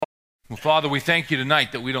Well, Father, we thank you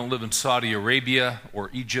tonight that we don't live in Saudi Arabia or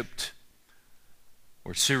Egypt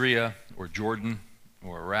or Syria or Jordan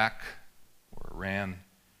or Iraq or Iran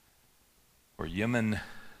or Yemen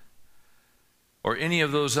or any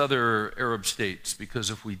of those other Arab states, because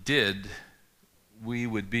if we did, we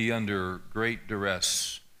would be under great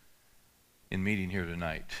duress in meeting here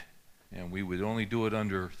tonight, and we would only do it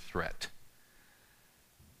under threat.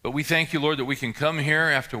 But we thank you, Lord, that we can come here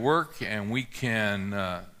after work and we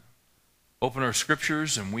can open our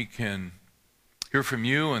scriptures and we can hear from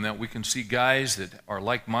you, and that we can see guys that are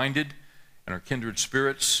like-minded and are kindred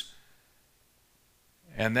spirits.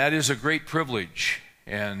 And that is a great privilege,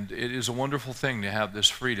 and it is a wonderful thing to have this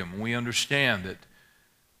freedom. We understand that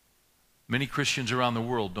many Christians around the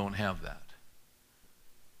world don't have that.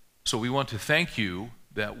 So we want to thank you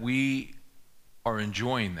that we are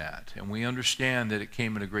enjoying that, and we understand that it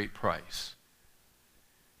came at a great price.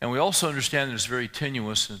 And we also understand that it's very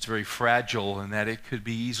tenuous and it's very fragile, and that it could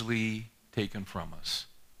be easily taken from us.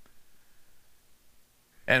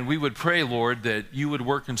 And we would pray, Lord, that you would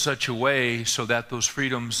work in such a way so that those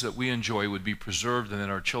freedoms that we enjoy would be preserved, and that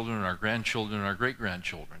our children and our grandchildren and our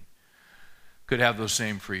great-grandchildren could have those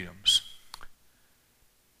same freedoms.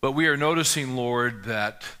 But we are noticing, Lord,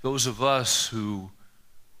 that those of us who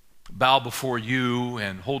bow before you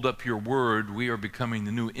and hold up your word, we are becoming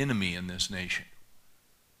the new enemy in this nation.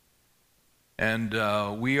 And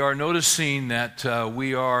we are noticing that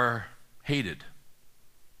we are hated.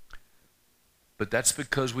 But that's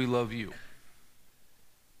because we love you.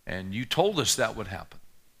 And you told us that would happen.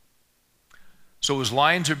 So as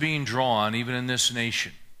lines are being drawn, even in this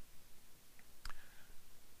nation,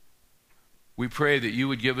 we pray that you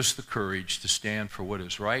would give us the courage to stand for what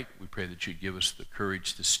is right. We pray that you'd give us the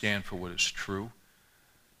courage to stand for what is true.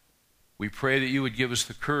 We pray that you would give us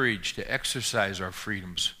the courage to exercise our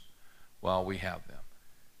freedoms while we have them.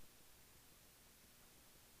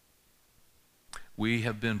 We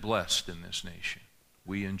have been blessed in this nation.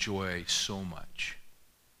 We enjoy so much.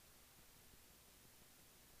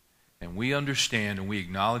 And we understand and we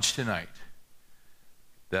acknowledge tonight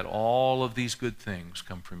that all of these good things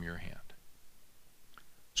come from your hand.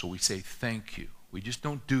 So we say thank you. We just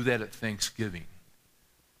don't do that at Thanksgiving,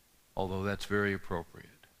 although that's very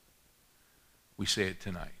appropriate. We say it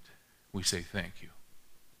tonight. We say thank you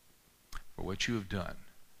for what you have done,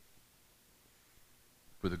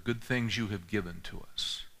 for the good things you have given to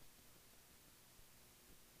us.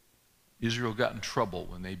 Israel got in trouble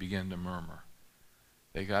when they began to murmur.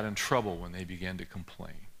 They got in trouble when they began to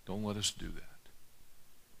complain. Don't let us do that.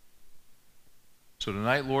 So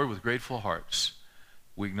tonight, Lord, with grateful hearts,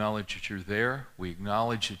 we acknowledge that you're there. We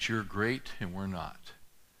acknowledge that you're great and we're not.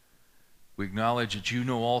 We acknowledge that you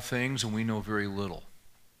know all things and we know very little.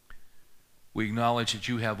 We acknowledge that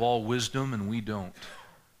you have all wisdom and we don't.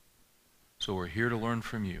 So we're here to learn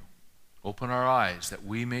from you. Open our eyes that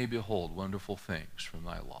we may behold wonderful things from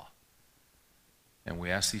thy law. And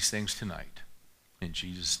we ask these things tonight. In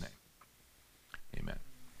Jesus' name, amen.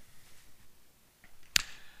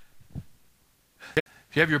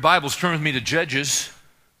 If you have your Bibles, turn with me to Judges.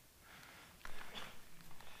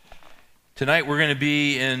 Tonight we're going to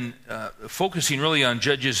be focusing really on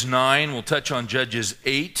Judges 9. We'll touch on Judges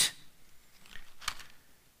 8.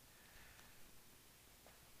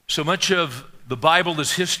 So much of the Bible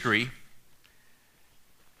is history.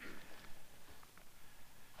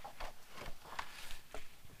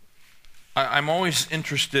 I'm always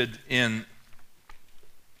interested in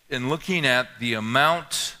looking at the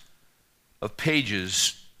amount of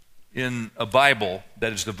pages in a Bible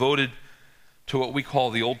that is devoted to what we call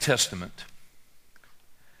the Old Testament.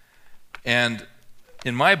 And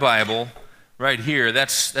in my Bible, right here,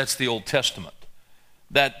 that's the Old Testament.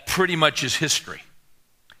 That pretty much is history.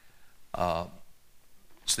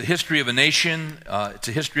 It's the history of a nation. It's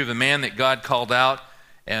a history of a man that God called out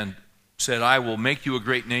and said, I will make you a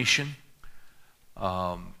great nation.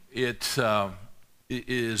 It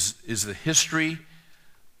is the history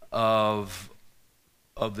of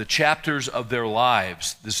the chapters of their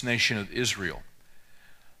lives, this nation of Israel.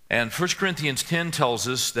 And 1 Corinthians 10 tells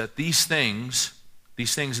us that these things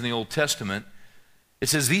in the Old Testament, it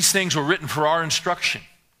says these things were written for our instruction.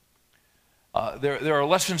 There are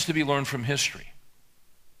lessons to be learned from history.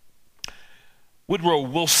 Woodrow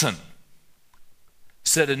Wilson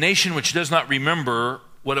said, a nation which does not remember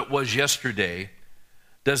what it was yesterday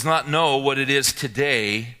does not know what it is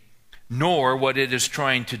today, nor what it is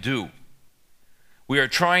trying to do. We are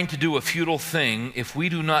trying to do a futile thing if we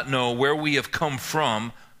do not know where we have come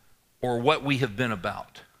from or what we have been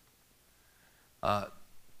about.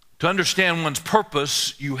 To understand one's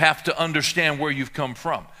purpose, you have to understand where you've come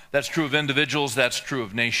from. That's true of individuals, that's true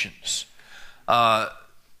of nations. We're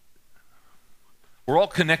all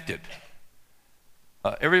connected.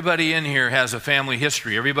 Everybody in here has a family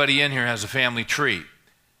history. Everybody in here has a family tree.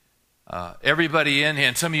 Everybody in here,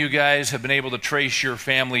 and some of you guys have been able to trace your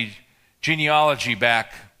family genealogy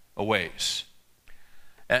back a ways.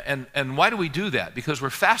 And why do we do that? Because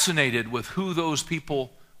we're fascinated with who those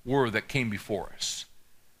people were that came before us.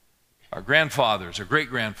 Our grandfathers, our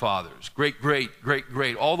great-grandfathers, great,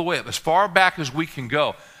 all the way up, as far back as we can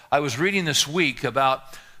go. I was reading this week about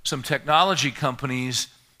some technology companies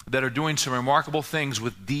that are doing some remarkable things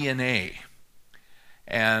with DNA.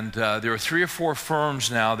 And there are 3 or 4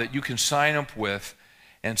 firms now that you can sign up with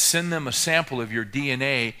and send them a sample of your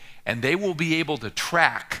DNA, and they will be able to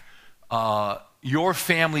track your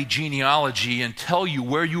family genealogy and tell you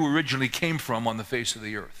where you originally came from on the face of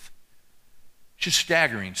the earth. Just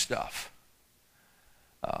staggering stuff.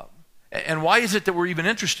 And why is it that we're even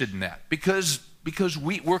interested in that? Because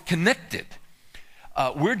we're connected.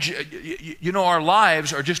 Our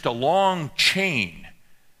lives are just a long chain.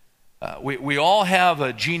 We all have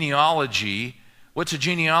a genealogy. What's a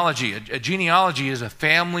genealogy? A genealogy is a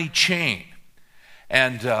family chain.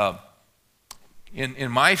 And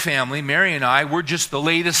in my family, Mary and I, we're just the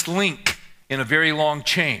latest link in a very long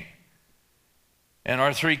chain. And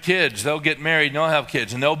our 3 kids, they'll get married and they'll have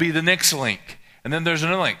kids, and they'll be the next link. And then there's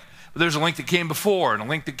another link. But there's a link that came before, and a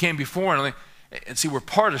link that came before, and see, we're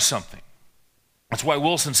part of something. That's why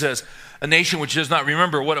Wilson says, a nation which does not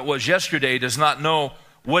remember what it was yesterday does not know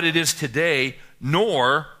what it is today,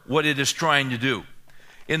 nor what it is trying to do.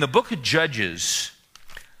 In the book of Judges,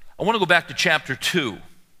 I want to go back to chapter 2,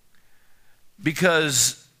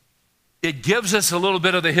 because it gives us a little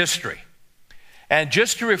bit of the history. And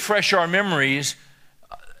just to refresh our memories,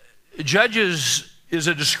 Judges is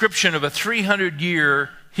a description of a 300-year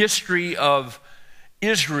history of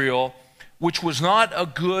Israel, which was not a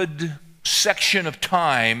good section of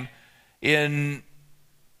time in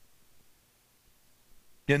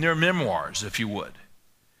their memoirs, if you would.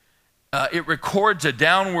 It records a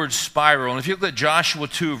downward spiral. And if you look at Joshua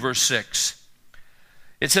 2, verse 6,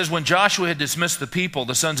 it says, when Joshua had dismissed the people,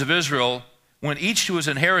 the sons of Israel went each to his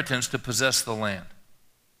inheritance to possess the land.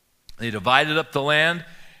 They divided up the land,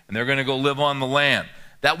 and they're going to go live on the land.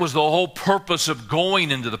 That was the whole purpose of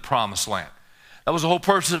going into the promised land. That was the whole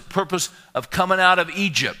purpose of coming out of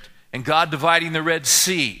Egypt and God dividing the Red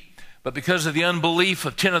Sea. But because of the unbelief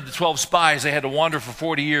of 10 of the 12 spies, they had to wander for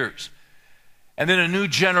 40 years. And then a new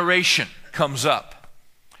generation comes up.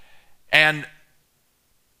 And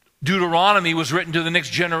Deuteronomy was written to the next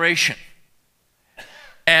generation.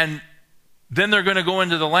 And then they're going to go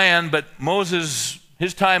into the land, but Moses,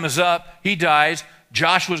 his time is up. He dies.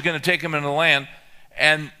 Joshua's going to take them into the land,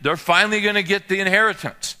 and they're finally going to get the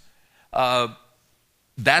inheritance.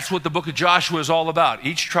 That's what the book of Joshua is all about,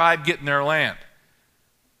 each tribe getting their land.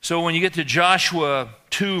 So when you get to Joshua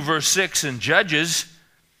 2, verse 6 in Judges,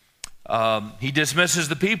 he dismisses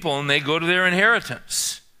the people, and they go to their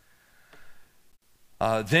inheritance.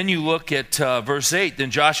 Then you look at verse 8.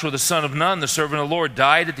 Then Joshua the son of Nun, the servant of the Lord,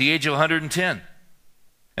 died at the age of 110.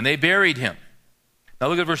 And they buried him. Now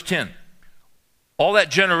look at verse 10. All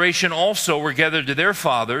that generation also were gathered to their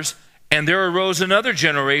fathers, and there arose another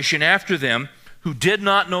generation after them who did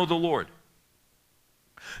not know the Lord,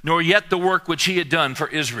 nor yet the work which he had done for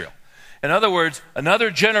Israel. In other words,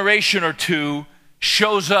 another generation or two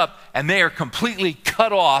shows up, and they are completely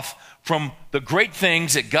cut off from the great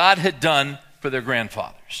things that God had done for their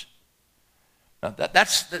grandfathers. Now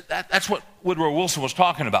that's what Woodrow Wilson was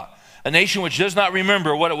talking about. A nation which does not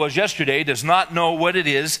remember what it was yesterday does not know what it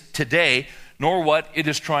is today, nor what it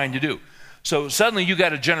is trying to do. So suddenly you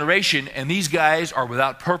got a generation, and these guys are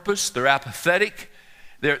without purpose. They're apathetic.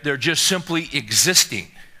 They're just simply existing.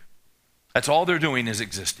 That's all they're doing is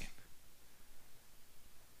existing.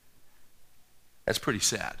 That's pretty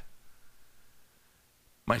sad.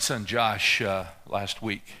 My son Josh last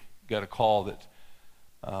week got a call that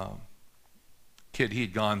kid he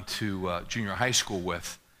had gone to junior high school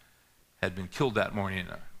with had been killed that morning in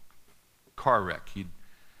a car wreck. He'd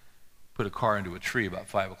put a car into a tree about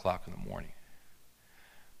 5 o'clock in the morning.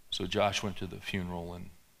 So Josh went to the funeral,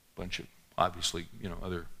 and a bunch of, obviously,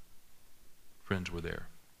 other friends were there.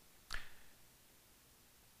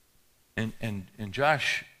 And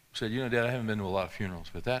Josh said, Dad, I haven't been to a lot of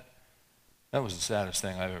funerals, but that was the saddest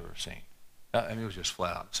thing I've ever seen. I mean, it was just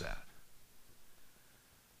flat out sad.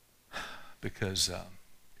 Because,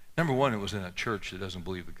 number one, it was in a church that doesn't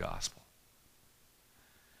believe the gospel.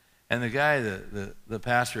 And the guy, the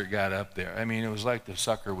pastor that got up there, I mean, it was like the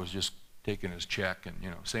sucker was just taking his check and,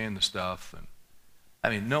 saying the stuff. And I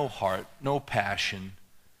mean, no heart, no passion,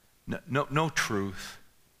 no truth.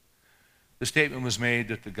 The statement was made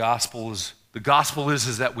that the gospel is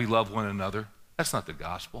that we love one another. That's not the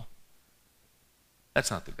gospel. That's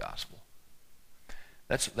not the gospel.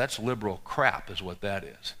 That's liberal crap is what that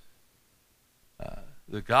is.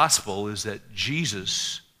 The gospel is that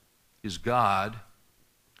Jesus is God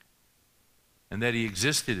and that he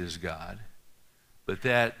existed as God, but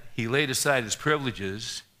that he laid aside his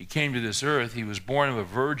privileges. He came to this earth. He was born of a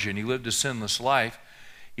virgin. He lived a sinless life.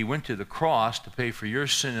 He went to the cross to pay for your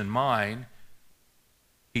sin and mine.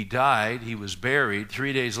 He died. He was buried.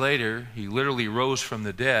 3 days later, he literally rose from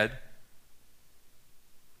the dead.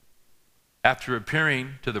 After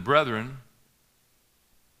appearing to the brethren,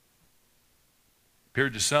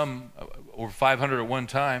 appeared to some, over 500 at one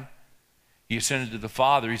time, he ascended to the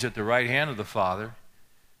Father. He's at the right hand of the Father,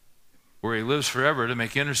 where he lives forever to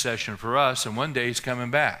make intercession for us, and one day he's coming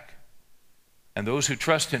back. And those who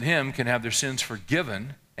trust in him can have their sins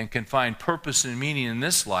forgiven and can find purpose and meaning in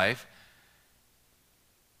this life,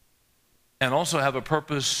 and also have a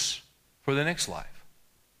purpose for the next life.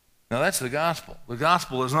 Now that's the gospel. The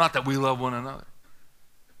gospel is not that we love one another.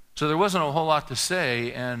 So there wasn't a whole lot to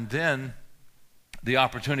say, and then the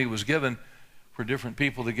opportunity was given for different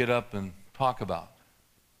people to get up and talk about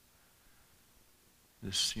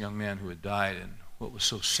this young man who had died. And what was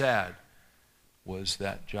so sad was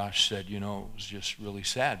that Josh said, it was just really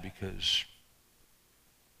sad because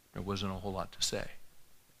there wasn't a whole lot to say.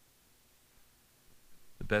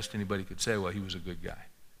 The best anybody could say, well, he was a good guy.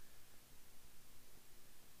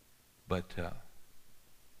 But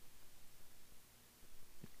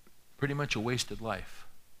pretty much a wasted life.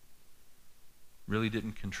 Really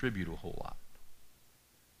didn't contribute a whole lot.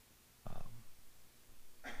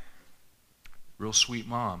 Real sweet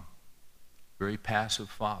mom. Very passive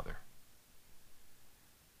father.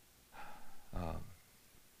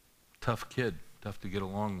 Tough kid. Tough to get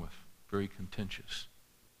along with. Very contentious.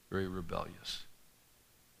 Very rebellious.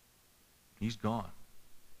 He's gone.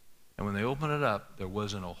 And when they opened it up, there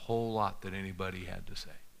wasn't a whole lot that anybody had to say.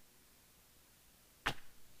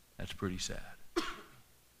 That's pretty sad.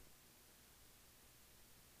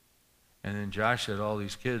 And then Josh said all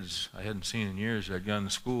these kids I hadn't seen in years I'd gone to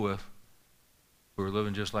school with who were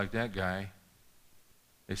living just like that guy.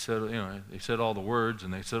 They said, they said all the words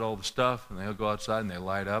and they said all the stuff, and they'll go outside and they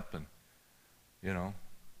light up, and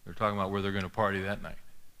they're talking about where they're going to party that night.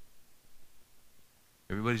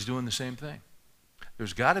 Everybody's doing the same thing.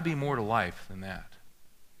 There's got to be more to life than that.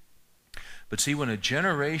 But see, when a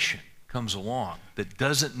generation comes along that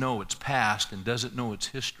doesn't know its past and doesn't know its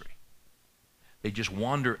history, they just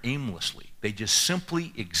wander aimlessly. They just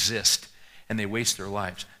simply exist, and they waste their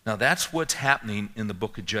lives. Now, that's what's happening in the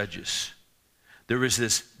book of Judges. There is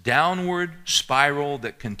this downward spiral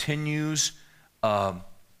that continues to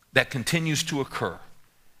occur.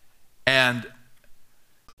 And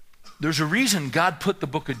there's a reason God put the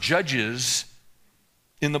book of Judges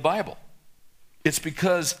in the Bible. It's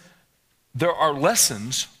because there are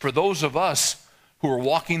lessons for those of us who are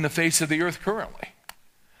walking the face of the earth currently.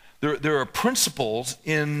 There are principles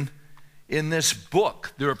in this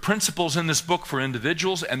book. There are principles in this book for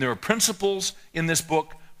individuals, and there are principles in this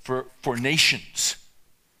book for nations.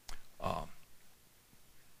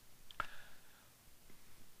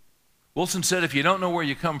 Wilson said, if you don't know where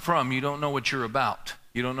you come from, you don't know what you're about.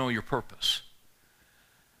 You don't know your purpose.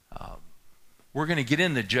 We're going to get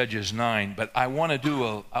into Judges 9, but I want to do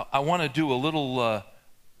a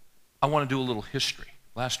little history.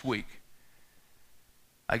 Last week,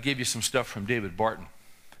 I gave you some stuff from David Barton.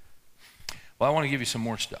 Well, I want to give you some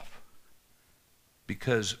more stuff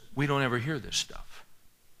because we don't ever hear this stuff.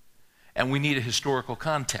 And we need a historical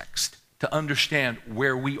context to understand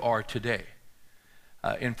where we are today.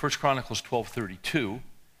 In 1 Chronicles 12:32,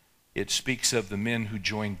 it speaks of the men who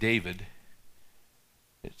joined David.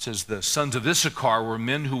 It says the sons of Issachar were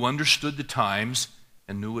men who understood the times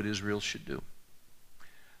and knew what Israel should do.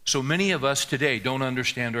 So many of us today don't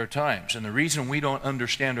understand our times. And the reason we don't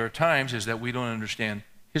understand our times is that we don't understand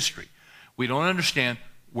history. We don't understand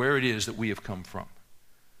where it is that we have come from.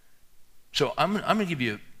 So I'm going to give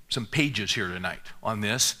you some pages here tonight on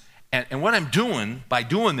this. And what I'm doing by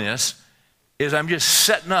doing this is I'm just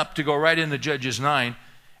setting up to go right into Judges 9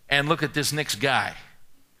 and look at this next guy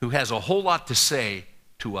who has a whole lot to say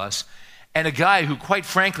to us, and a guy who, quite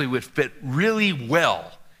frankly, would fit really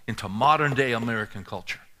well into modern-day American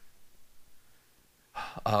culture.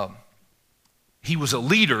 He was a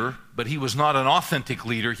leader, but he was not an authentic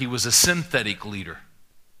leader. He was a synthetic leader.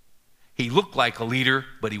 He looked like a leader,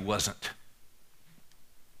 but he wasn't.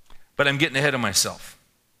 But I'm getting ahead of myself.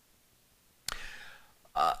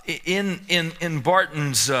 In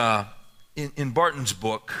Barton's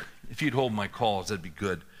book, if you'd hold my calls, that'd be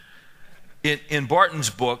good. In Barton's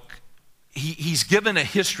book, he's given a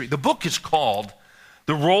history. The book is called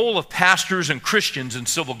The Role of Pastors and Christians in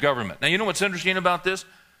Civil Government. Now, you know what's interesting about this?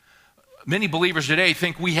 Many believers today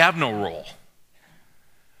think we have no role.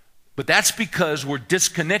 But that's because we're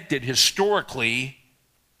disconnected historically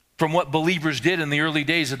from what believers did in the early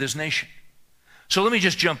days of this nation. So let me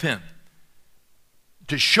just jump in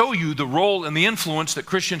to show you the role and the influence that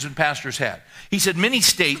Christians and pastors had. He said many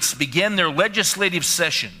states began their legislative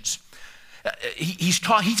sessions. He's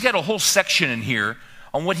got a whole section in here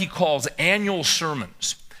on what he calls annual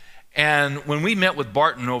sermons. And when we met with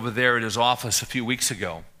Barton over there at his office a few weeks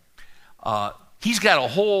ago, he's got a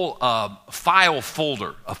whole file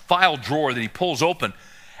folder, a file drawer that he pulls open,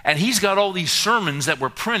 and he's got all these sermons that were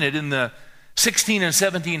printed in the 16 and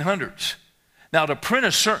 1700s. Now, to print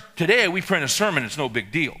a sermon, today we print a sermon, it's no big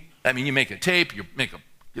deal. I mean, you make a tape, you make a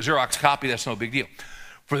Xerox copy, that's no big deal.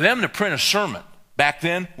 For them to print a sermon back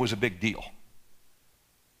then was a big deal.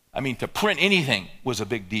 I mean, to print anything was a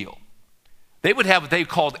big deal. They would have what they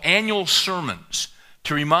called annual sermons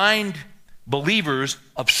to remind believers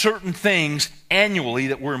of certain things annually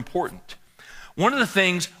that were important. One of the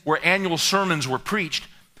things where annual sermons were preached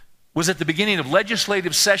was at the beginning of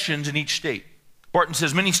legislative sessions in each state. Barton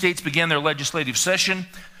says many states began their legislative session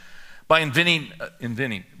by inviting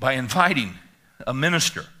a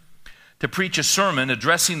minister to preach a sermon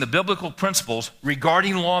addressing the biblical principles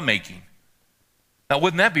regarding lawmaking. Now,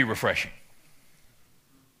 wouldn't that be refreshing?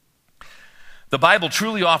 The Bible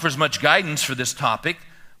truly offers much guidance for this topic,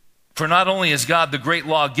 for not only is God the great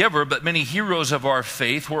lawgiver, but many heroes of our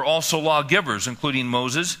faith were also lawgivers, including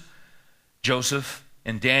Moses, Joseph,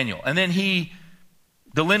 and Daniel. And then he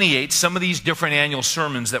delineates some of these different annual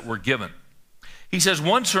sermons that were given. He says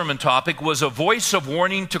one sermon topic was a voice of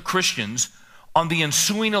warning to Christians on the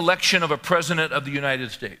ensuing election of a president of the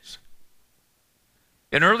United States.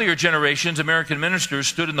 In earlier generations, American ministers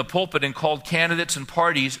stood in the pulpit and called candidates and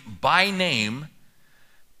parties by name,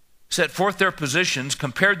 set forth their positions,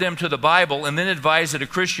 compared them to the Bible, and then advised that a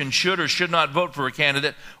Christian should or should not vote for a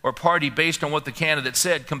candidate or party based on what the candidate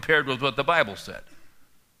said compared with what the Bible said.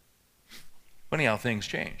 Funny how things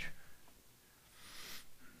change.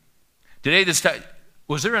 Today,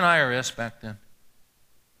 was there an IRS back then?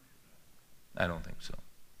 I don't think so.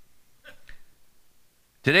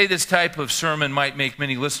 Today, this type of sermon might make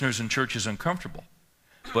many listeners in churches uncomfortable,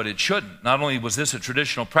 but it shouldn't. Not only was this a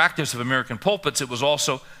traditional practice of American pulpits, it was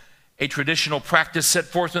also a traditional practice set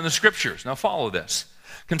forth in the Scriptures. Now follow this.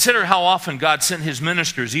 Consider how often God sent his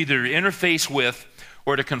ministers either to interface with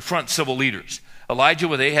or to confront civil leaders. Elijah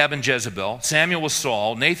with Ahab and Jezebel, Samuel with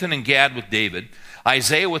Saul, Nathan and Gad with David,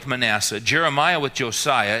 Isaiah with Manasseh, Jeremiah with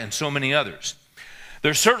Josiah, and so many others.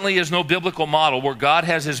 There certainly is no biblical model where God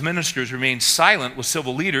has his ministers remain silent with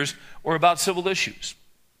civil leaders or about civil issues.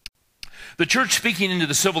 The church speaking into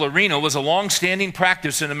the civil arena was a long-standing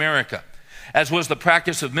practice in America, as was the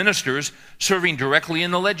practice of ministers serving directly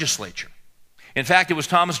in the legislature. In fact, it was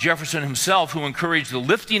Thomas Jefferson himself who encouraged the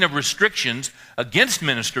lifting of restrictions against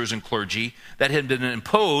ministers and clergy that had been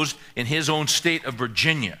imposed in his own state of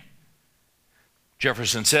Virginia.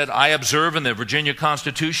 Jefferson said, "I observe in the Virginia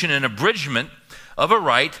Constitution an abridgment of a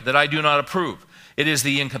right that I do not approve. It is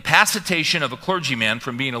the incapacitation of a clergyman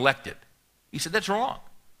from being elected." He said, that's wrong.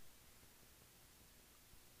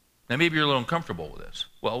 Now, maybe you're a little uncomfortable with this.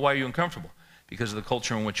 Well, why are you uncomfortable? Because of the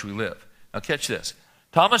culture in which we live. Now, catch this.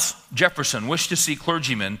 Thomas Jefferson wished to see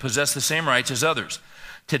clergymen possess the same rights as others.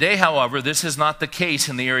 Today, however, this is not the case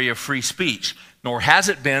in the area of free speech, nor has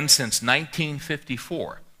it been since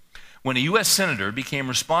 1954, when a U.S. senator became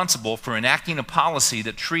responsible for enacting a policy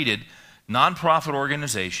that treated nonprofit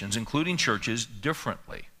organizations, including churches,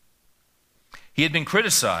 differently. He had been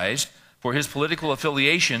criticized for his political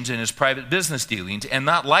affiliations and his private business dealings, and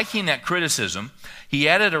not liking that criticism, he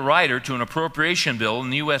added a rider to an appropriation bill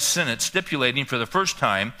in the U.S. Senate stipulating for the first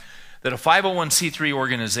time that a 501c3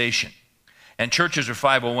 organization, and churches are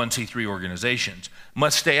 501c3 organizations,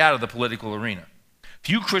 must stay out of the political arena.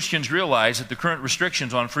 Few Christians realize that the current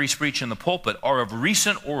restrictions on free speech in the pulpit are of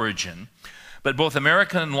recent origin, but both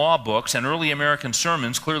American law books and early American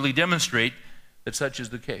sermons clearly demonstrate that such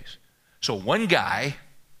is the case. So one guy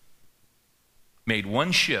made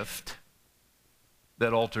one shift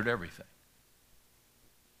that altered everything.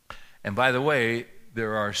 And by the way,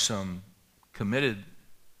 there are some committed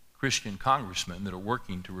Christian congressmen that are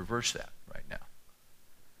working to reverse that right now.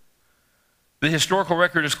 The historical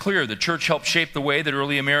record is clear. The church helped shape the way that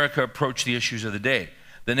early America approached the issues of the day.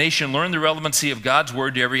 The nation learned the relevancy of God's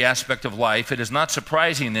word to every aspect of life. It is not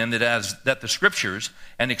surprising then that the scriptures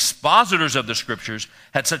and expositors of the scriptures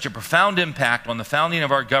had such a profound impact on the founding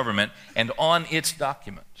of our government and on its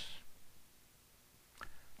documents.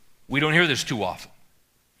 We don't hear this too often,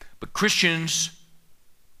 but Christians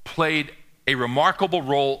played a remarkable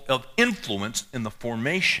role of influence in the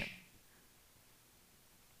formation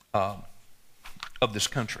of this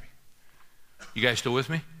country. You guys still with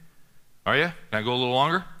me? Are you? Can I go a little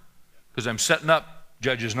longer? Because I'm setting up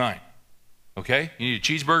Judges 9. Okay? You need a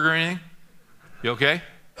cheeseburger or anything? You okay?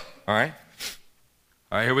 All right.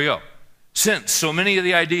 All right, here we go. Since so many of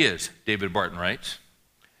the ideas, David Barton writes,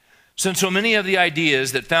 since so many of the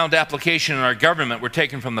ideas that found application in our government were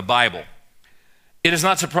taken from the Bible, it is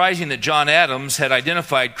not surprising that John Adams had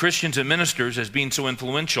identified Christians and ministers as being so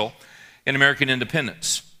influential in American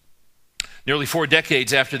independence. Nearly 4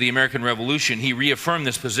 decades after the American Revolution, he reaffirmed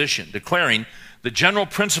this position, declaring the general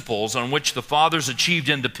principles on which the fathers achieved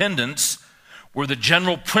independence were the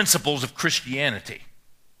general principles of Christianity.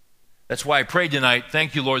 That's why I prayed tonight,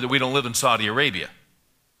 thank you, Lord, that we don't live in Saudi Arabia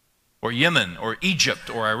or Yemen or Egypt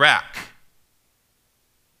or Iraq.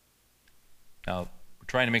 Now, we're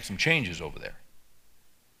trying to make some changes over there.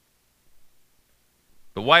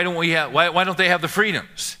 But why don't they have the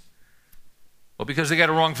freedoms? Well, because they got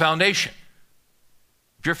a wrong foundation.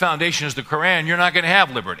 If your foundation is the Quran, you're not going to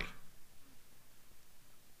have liberty.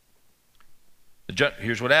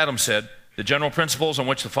 Here's what Adams said. The general principles on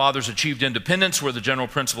which the fathers achieved independence were the general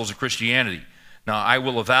principles of Christianity. Now, I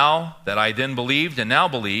will avow that I then believed and now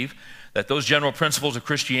believe that those general principles of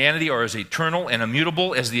Christianity are as eternal and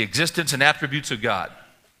immutable as the existence and attributes of God.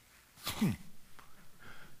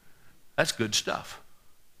 That's good stuff.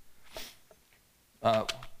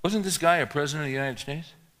 Wasn't this guy a president of the United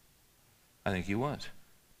States? I think he was.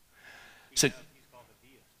 So,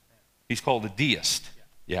 he's called a deist.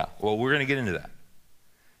 Yeah, well, we're going to get into that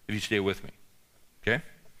if you stay with me. Okay?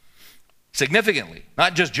 Significantly,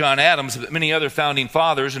 not just John Adams, but many other founding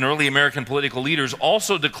fathers and early American political leaders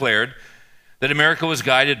also declared that America was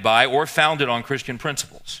guided by or founded on Christian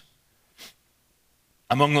principles.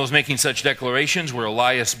 Among those making such declarations were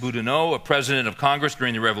Elias Boudinot, a president of Congress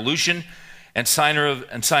during the Revolution, and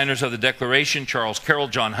signers of the Declaration, Charles Carroll,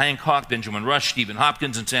 John Hancock, Benjamin Rush, Stephen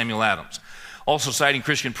Hopkins, and Samuel Adams. Also citing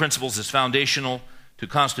Christian principles as foundational to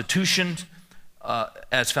constitutions,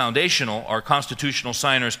 are constitutional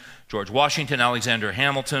signers George Washington, Alexander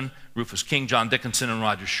Hamilton, Rufus King, John Dickinson, and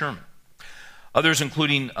Roger Sherman. Others,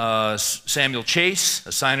 including Samuel Chase,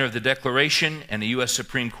 a signer of the Declaration and a U.S.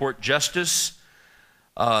 Supreme Court justice,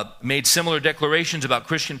 made similar declarations about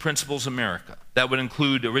Christian principles in America. That would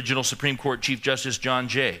include original Supreme Court Chief Justice John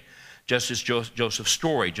Jay, Justice Joseph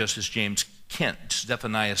Story, Justice James Kent,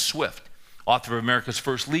 Zephaniah Swift, author of America's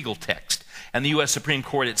first legal text, and the U.S. Supreme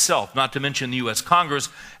Court itself, not to mention the U.S. Congress,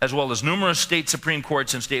 as well as numerous state Supreme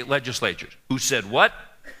Courts and state legislatures. Who said what?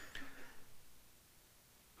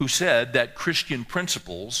 Who said that Christian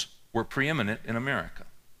principles were preeminent in America.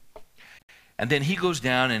 And then he goes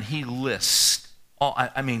down and he lists,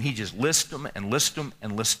 he just lists them and lists them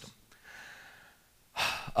and lists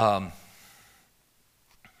them.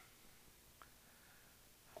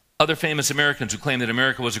 Other famous Americans who claimed that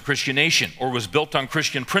America was a Christian nation or was built on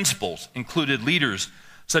Christian principles included leaders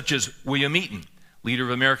such as William Eaton, leader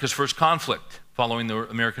of America's first conflict following the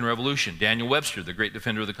American Revolution, Daniel Webster, the great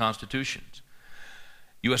defender of the Constitutions.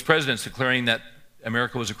 U.S. presidents declaring that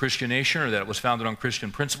America was a Christian nation or that it was founded on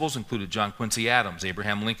Christian principles included John Quincy Adams,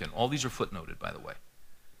 Abraham Lincoln. All these are footnoted, by the way.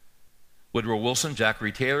 Woodrow Wilson,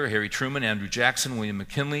 Zachary Taylor, Harry Truman, Andrew Jackson, William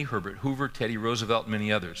McKinley, Herbert Hoover, Teddy Roosevelt, and many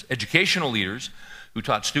others. Educational leaders who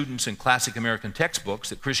taught students in classic American textbooks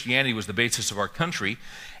that Christianity was the basis of our country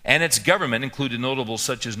and its government included notables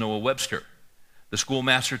such as Noah Webster, the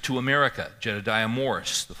schoolmaster to America, Jedediah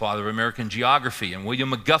Morris, the father of American geography, and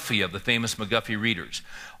William McGuffey of the famous McGuffey Readers.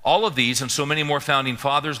 All of these and so many more founding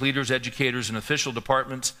fathers, leaders, educators, and official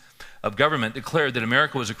departments of government declared that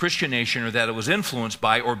America was a Christian nation or that it was influenced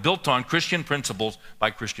by or built on Christian principles by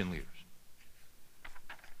Christian leaders.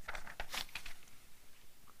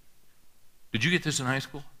 Did you get this in high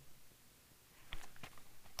school?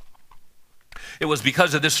 It was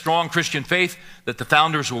because of this strong Christian faith that the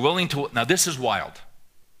founders were willing to... Now this is wild.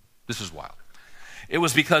 This is wild. It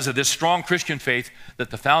was because of this strong Christian faith that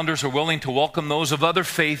the founders were willing to welcome those of other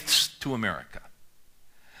faiths to America.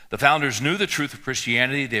 The founders knew the truth of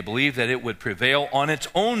Christianity. They believed that it would prevail on its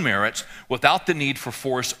own merits without the need for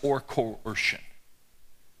force or coercion.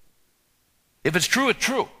 If it's true, it's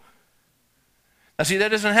true. Now see,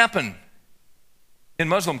 that doesn't happen in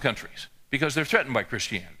Muslim countries because they're threatened by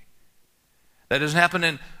Christianity. That doesn't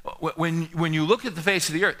happen when you look at the face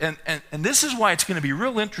of the earth. And this is why it's going to be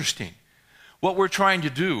real interesting. What we're trying to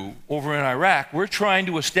do over in Iraq, we're trying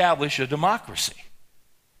to establish a democracy.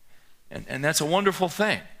 And that's a wonderful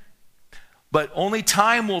thing. But only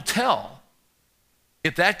time will tell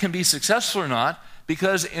if that can be successful or not,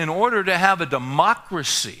 because in order to have a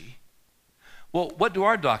democracy, well, what do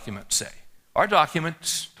our documents say? Our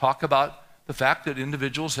documents talk about the fact that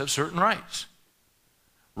individuals have certain rights.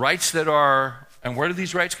 Rights that are, and where do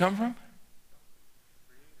these rights come from?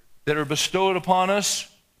 That are bestowed upon us,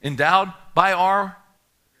 endowed by our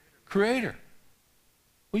Creator.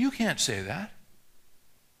 Well, you can't say that.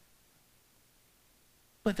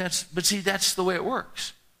 But see, that's the way it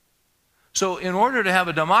works. So in order to have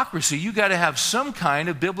a democracy, you got to have some kind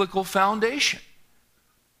of biblical foundation.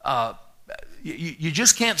 You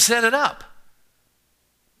just can't set it up.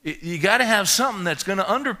 You got to have something that's going to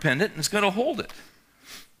underpin it and it's going to hold it.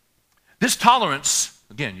 This tolerance,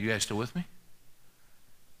 again, you guys still with me?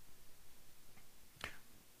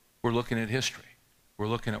 We're looking at history. We're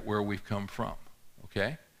looking at where we've come from,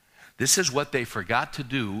 okay? This is what they forgot to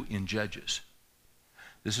do in Judges.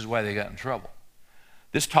 This is why they got in trouble.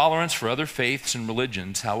 This tolerance for other faiths and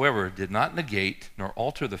religions, however, did not negate nor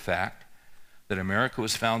alter the fact that America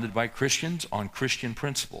was founded by Christians on Christian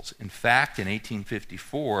principles. In fact, in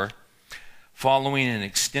 1854, following an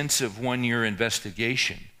extensive one-year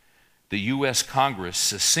investigation, the U.S. Congress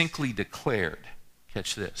succinctly declared,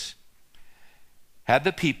 catch this, had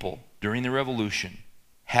the people during the Revolution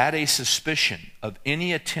had a suspicion of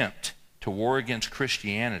any attempt to war against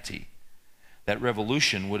Christianity, that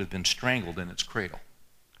revolution would have been strangled in its cradle.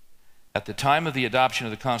 At the time of the adoption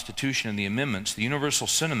of the Constitution and the amendments, the universal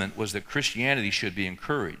sentiment was that Christianity should be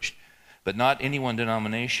encouraged, but not any one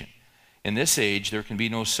denomination. In this age, there can be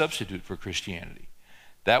no substitute for Christianity.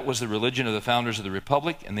 That was the religion of the founders of the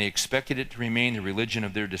Republic, and they expected it to remain the religion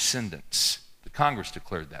of their descendants. The Congress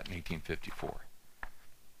declared that in 1854.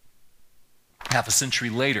 Half a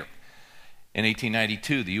century later, in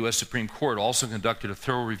 1892, the U.S. Supreme Court also conducted a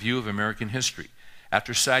thorough review of American history.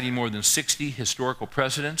 After citing more than 60 historical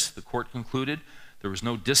precedents, the court concluded there was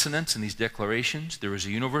no dissonance in these declarations. There was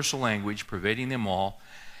a universal language pervading them all,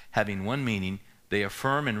 having one meaning. They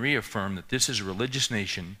affirm and reaffirm that this is a religious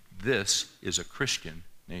nation. This is a Christian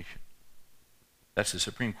nation. That's the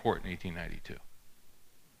Supreme Court in 1892.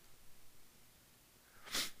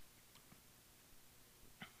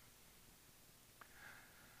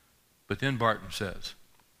 But then Barton says,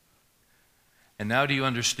 and now do you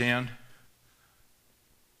understand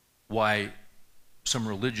why some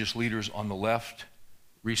religious leaders on the left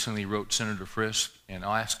recently wrote Senator Frisk and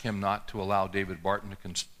asked him not to allow David Barton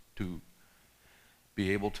to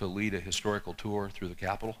be able to lead a historical tour through the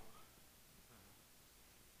Capitol?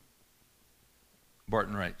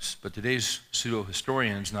 Barton writes, but today's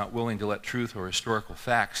pseudo-historians, not willing to let truth or historical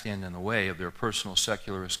facts stand in the way of their personal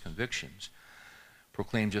secularist convictions,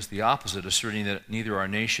 proclaim just the opposite, asserting that neither our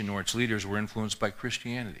nation nor its leaders were influenced by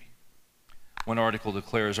Christianity. One article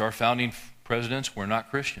declares our founding presidents were not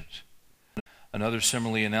Christians. Another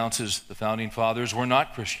similarly announces the founding fathers were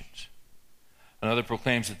not Christians. Another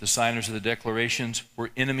proclaims that the signers of the declarations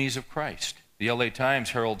were enemies of Christ. The LA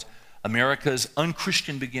Times heralds America's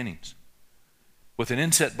unchristian beginnings, with an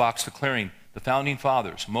inset box declaring the founding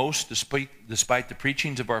fathers, most despite the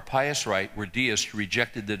preachings of our pious right, were deists who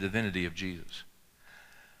rejected the divinity of Jesus.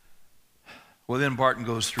 Well, then Barton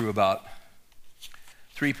goes through about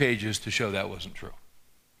 3 pages to show that wasn't true.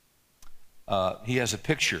 He has a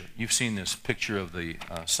picture. You've seen this picture of the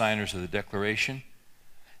signers of the Declaration.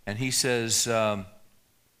 And he says, in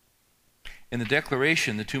the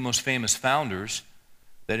Declaration, the 2 most famous founders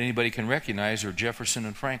that anybody can recognize are Jefferson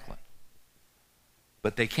and Franklin.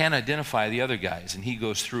 But they can't identify the other guys, and he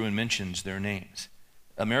goes through and mentions their names.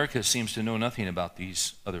 America seems to know nothing about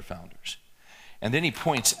these other founders. And then he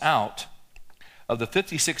points out, of the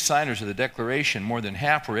 56 signers of the Declaration, more than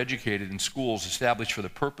half were educated in schools established for the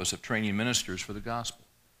purpose of training ministers for the gospel.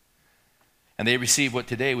 And they received what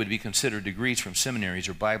today would be considered degrees from seminaries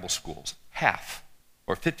or Bible schools. Half,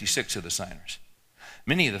 or 56 of the signers.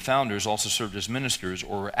 Many of the founders also served as ministers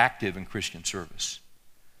or were active in Christian service.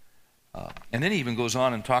 And then he even goes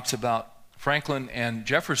on and talks about Franklin and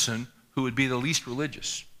Jefferson, who would be the least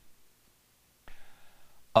religious.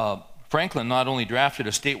 Franklin not only drafted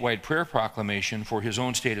a statewide prayer proclamation for his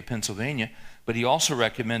own state of Pennsylvania, but he also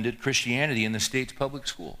recommended Christianity in the state's public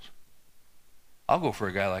schools. I'll go for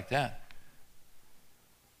a guy like that.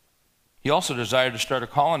 He also desired to start a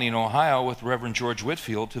colony in Ohio with Reverend George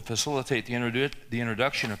Whitefield to facilitate the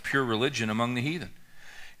introduction of pure religion among the heathen,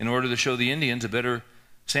 in order to show the Indians a better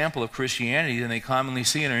sample of Christianity than they commonly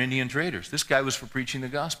see in our Indian traders. This guy was for preaching the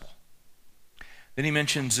gospel. Then he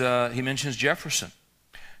mentions Jefferson.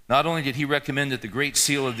 Not only did he recommend that the Great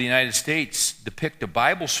Seal of the United States depict a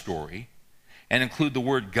Bible story and include the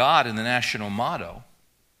word God in the national motto,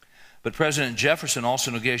 but President Jefferson also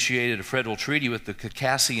negotiated a federal treaty with the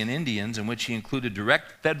Circassian Indians in which he included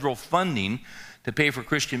direct federal funding to pay for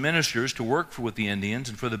Christian ministers to work with the Indians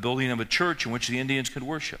and for the building of a church in which the Indians could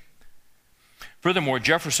worship. Furthermore,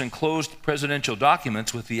 Jefferson closed presidential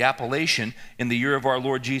documents with the appellation "in the year of our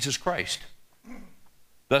Lord Jesus Christ,"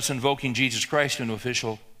 thus invoking Jesus Christ into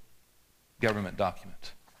official government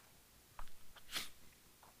documents.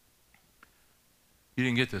 You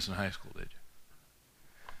didn't get this in high school, did you?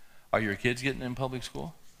 Are your kids getting in public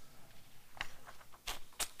school?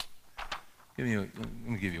 Let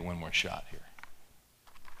me give you one more shot here.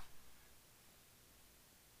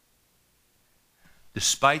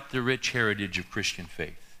 Despite the rich heritage of Christian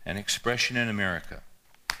faith and expression in America,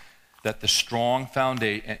 that the strong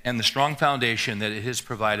foundation that it has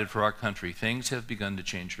provided for our country, things have begun to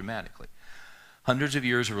change dramatically. Hundreds of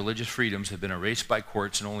years of religious freedoms have been erased by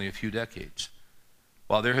courts in only a few decades.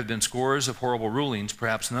 While there have been scores of horrible rulings,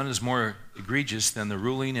 perhaps none is more egregious than the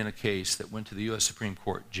ruling in a case that went to the U.S. Supreme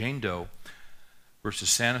Court, Jane Doe versus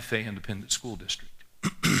Santa Fe Independent School District.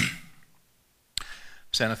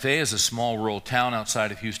 Santa Fe is a small rural town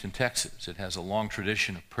outside of Houston, Texas. It has a long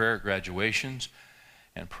tradition of prayer at graduations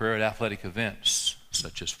and prayer at athletic events,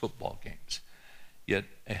 such as football games. Yet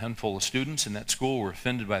a handful of students in that school were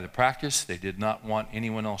offended by the practice. They did not want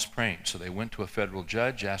anyone else praying, so they went to a federal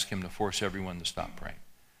judge, asked him to force everyone to stop praying.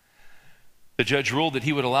 The judge ruled that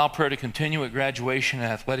he would allow prayer to continue at graduation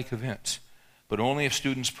and athletic events, but only if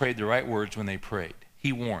students prayed the right words when they prayed.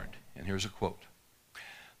 He warned, and here's a quote: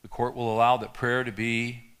 The court will allow that prayer to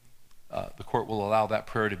be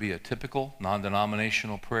a typical,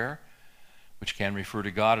 non-denominational prayer, which can refer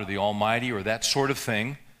to God or the Almighty or that sort of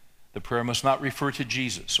thing. The prayer must not refer to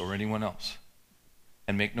Jesus or anyone else.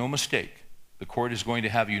 And make no mistake, the court is going to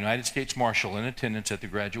have a United States Marshal in attendance at the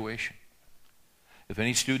graduation. If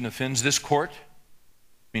any student offends this court,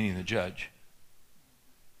 meaning the judge,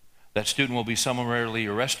 that student will be summarily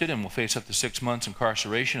arrested and will face up to 6 months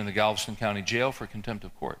incarceration in the Galveston County Jail for contempt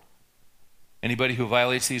of court. Anybody who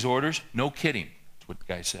violates these orders, no kidding, that's what the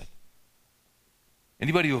guy said.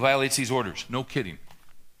 Anybody who violates these orders, no kidding,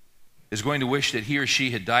 is going to wish that he or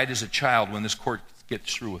she had died as a child when this court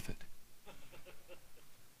gets through with it.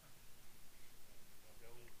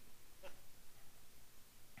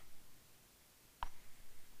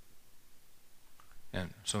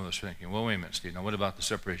 And some of us are thinking, well, wait a minute, Steve, now what about the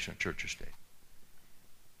separation of church or state?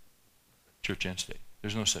 Church and state.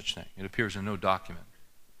 There's no such thing. It appears in no document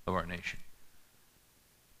of our nation.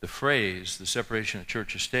 The phrase, the separation of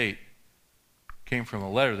church or state, came from a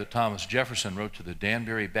letter that Thomas Jefferson wrote to the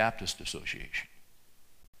Danbury Baptist Association.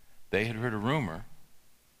 They had heard a rumor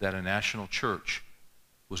that a national church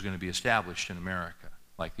was going to be established in America,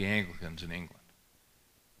 like the Anglicans in England.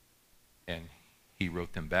 And he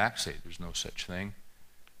wrote them back, saying there's no such thing.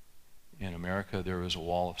 In America, there is a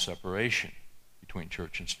wall of separation between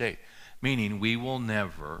church and state, meaning we will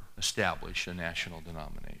never establish a national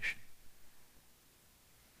denomination.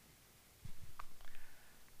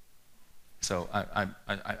 So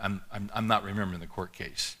I'm not remembering the court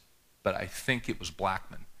case, but I think it was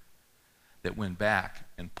Blackman that went back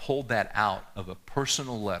and pulled that out of a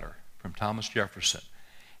personal letter from Thomas Jefferson,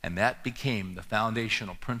 and that became the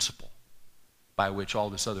foundational principle by which all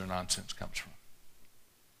this other nonsense comes from.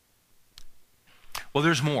 Well,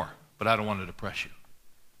 there's more, but I don't want to depress you.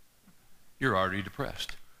 You're already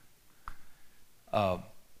depressed. There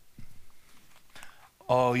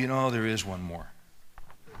is one more.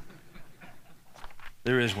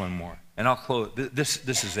 There is one more. And I'll close.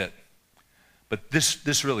 This is it. But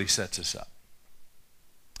this really sets us up.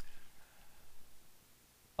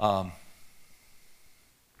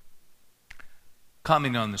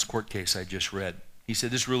 Commenting on this court case I just read, he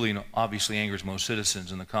said, this really obviously angers most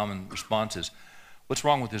citizens, and the common response is, what's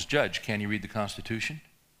wrong with this judge? Can you read the Constitution?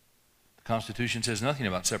 The Constitution says nothing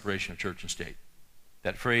about separation of church and state.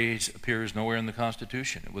 That phrase appears nowhere in the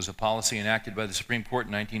Constitution. It was a policy enacted by the Supreme Court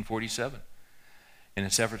in 1947 in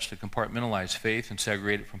its efforts to compartmentalize faith and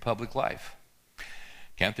segregate it from public life.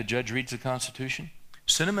 Can't the judge read the Constitution?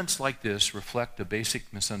 Sentiments like this reflect a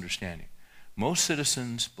basic misunderstanding. Most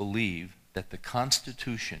citizens believe that the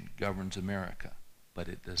Constitution governs America, but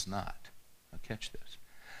it does not. Now catch this.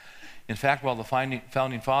 In fact, while the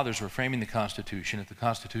founding fathers were framing the Constitution at the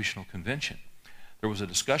Constitutional Convention, there was a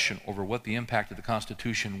discussion over what the impact of the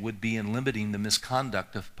Constitution would be in limiting the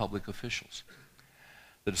misconduct of public officials.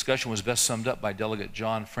 The discussion was best summed up by Delegate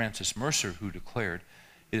John Francis Mercer, who declared,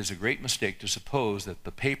 "It is a great mistake to suppose that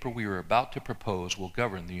the paper we are about to propose will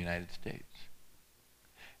govern the United States."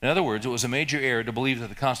 In other words, it was a major error to believe that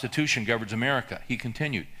the Constitution governs America. He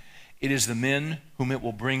continued, "It is the men whom it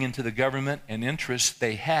will bring into the government and interests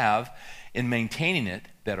they have in maintaining it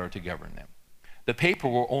that are to govern them. The paper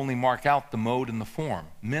will only mark out the mode and the form.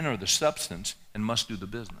 Men are the substance and must do the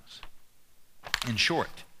business." In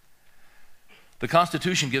short, the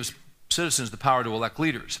Constitution gives citizens the power to elect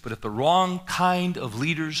leaders, but if the wrong kind of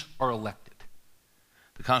leaders are elected,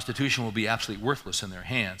 the Constitution will be absolutely worthless in their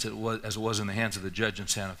hands, as it was in the hands of the judge in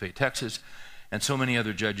Santa Fe, Texas, and so many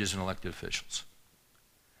other judges and elected officials.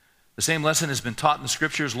 The same lesson has been taught in the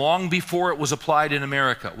Scriptures long before it was applied in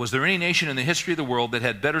America. Was there any nation in the history of the world that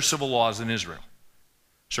had better civil laws than Israel?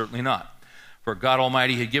 Certainly not, for God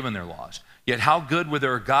Almighty had given their laws. Yet how good were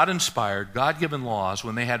their God-inspired, God-given laws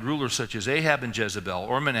when they had rulers such as Ahab and Jezebel,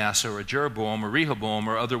 or Manasseh, or Jeroboam, or Rehoboam,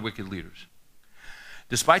 or other wicked leaders?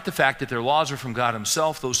 Despite the fact that their laws were from God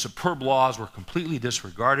himself, those superb laws were completely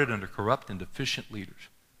disregarded under corrupt and deficient leaders.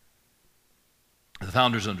 The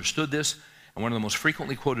founders understood this, and one of the most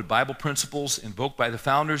frequently quoted Bible principles invoked by the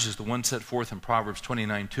founders is the one set forth in Proverbs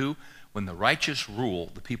 29:2, "When the righteous rule,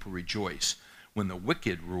 the people rejoice. When the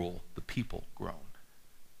wicked rule, the people groan."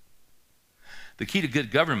 The key to good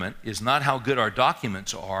government is not how good our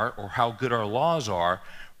documents are or how good our laws are.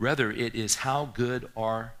 Rather, it is how good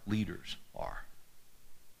our leaders are.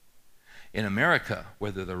 In America,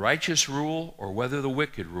 whether the righteous rule or whether the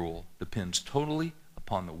wicked rule depends totally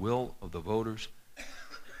upon the will of the voters.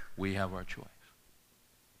 We have our choice.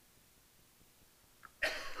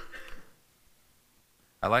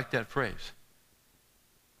 I like that phrase.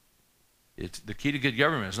 It's the key to good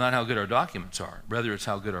government is not how good our documents are. Rather, it's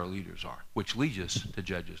how good our leaders are, which leads us to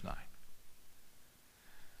Judges 9.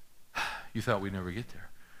 You thought we'd never get there.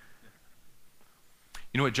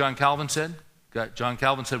 You know what John Calvin said? John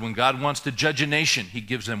Calvin said, when God wants to judge a nation, he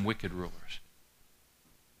gives them wicked rulers.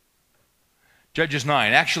 Judges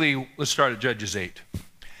 9. Actually, let's start at Judges 8.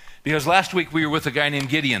 Because last week we were with a guy named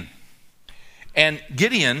Gideon. And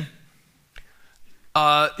Gideon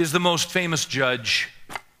is the most famous judge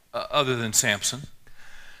other than Samson.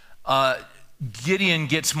 Gideon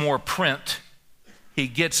gets more print. He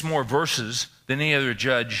gets more verses than any other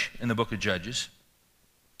judge in the book of Judges.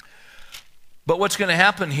 But what's going to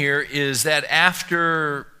happen here is that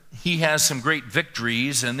after he has some great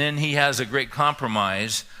victories and then he has a great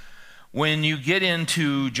compromise, when you get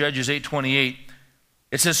into Judges 8:28,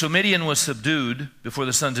 it says, "So Midian was subdued before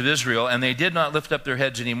the sons of Israel, and they did not lift up their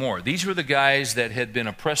heads anymore." These were the guys that had been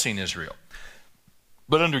oppressing Israel.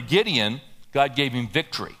 But under Gideon, God gave him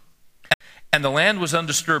victory. And the land was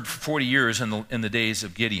undisturbed for 40 years in the days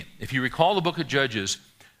of Gideon. If you recall the book of Judges,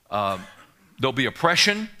 there'll be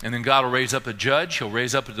oppression, and then God will raise up a judge. He'll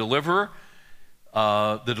raise up a deliverer.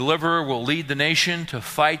 The deliverer will lead the nation to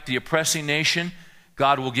fight the oppressing nation.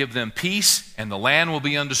 God will give them peace, and the land will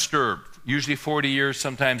be undisturbed. Usually 40 years,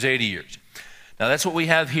 sometimes 80 years. Now that's what we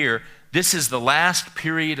have here. This is the last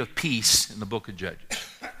period of peace in the book of Judges.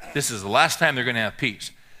 This is the last time they're going to have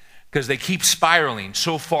peace because they keep spiraling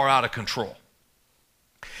so far out of control.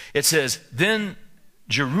 It says, then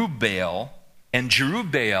Jerubbaal, and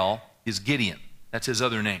Jerubbaal is Gideon. That's his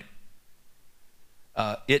other name.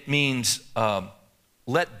 It means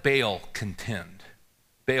let Baal contend.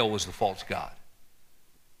 Baal was the false god.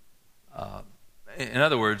 In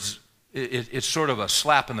other words, it's sort of a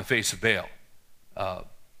slap in the face of Baal.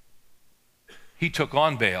 He took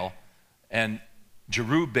on Baal, and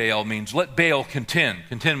Jerubbaal means let Baal contend.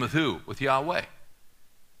 Contend with who? With Yahweh.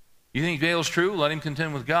 You think Baal's true? Let him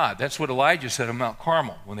contend with God. That's what Elijah said on Mount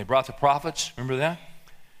Carmel when they brought the prophets. Remember that?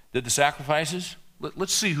 Did the sacrifices?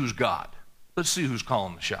 Let's see who's God. Let's see who's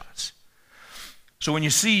calling the shots. So when you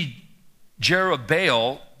see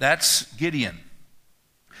Jerubbaal, that's Gideon.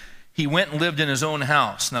 He went and lived in his own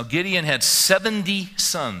house. Now Gideon had 70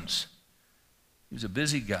 sons. He was a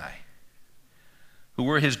busy guy, who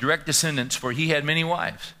were his direct descendants, for he had many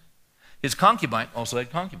wives. His concubine also had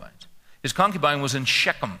concubines. His concubine was in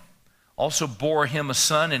Shechem, also bore him a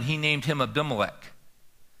son, and he named him Abimelech.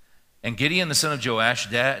 And Gideon, the son of Joash,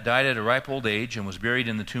 died at a ripe old age and was buried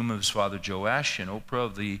in the tomb of his father Joash in Ophrah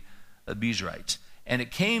of the Abiezrites. And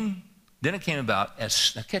it came about,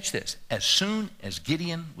 now catch this, as soon as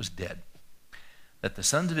Gideon was dead, that the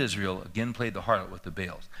sons of Israel again played the harlot with the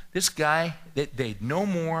Baals. This guy, they'd no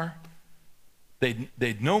more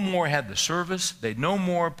had the service. They'd no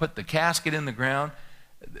more put the casket in the ground.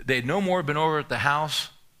 They'd no more been over at the house,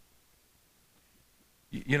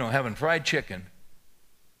 having fried chicken,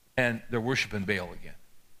 and they're worshiping Baal again.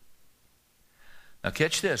 Now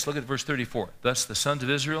catch this. Look at verse 34. Thus the sons of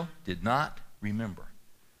Israel did not remember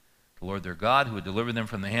the Lord their God, who had delivered them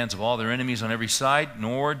from the hands of all their enemies on every side,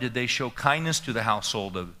 nor did they show kindness to the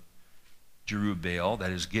household of Jerubbaal,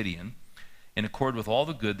 that is Gideon, in accord with all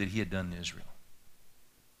the good that he had done to Israel.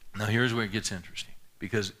 Now here's where it gets interesting,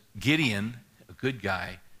 because Gideon, a good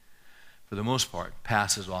guy, for the most part,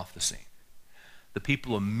 passes off the scene. The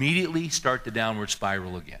people immediately start the downward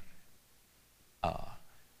spiral again.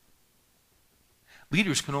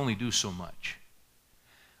 Leaders can only do so much.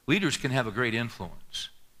 Leaders can have a great influence.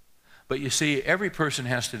 But you see, every person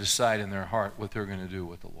has to decide in their heart what they're going to do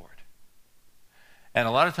with the Lord. And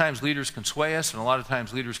a lot of times leaders can sway us, and a lot of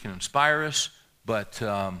times leaders can inspire us, but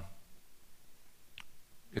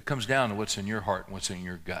it comes down to what's in your heart and what's in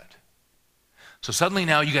your gut. So suddenly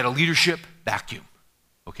now you got a leadership vacuum,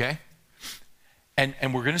 okay?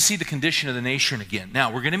 And we're going to see the condition of the nation again.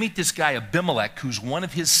 Now, we're going to meet this guy Abimelech, who's one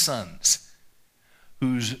of his sons,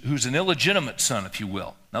 who's an illegitimate son, if you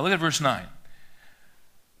will. Now look at verse 9.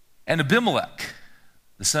 And Abimelech,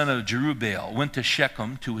 the son of Jerubbaal, went to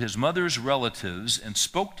Shechem to his mother's relatives and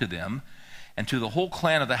spoke to them and to the whole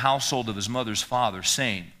clan of the household of his mother's father,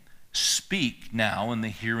 saying, Speak now in the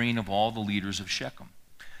hearing of all the leaders of Shechem.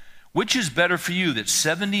 Which is better for you, that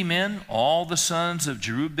 70 men, all the sons of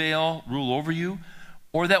Jerubbaal, rule over you,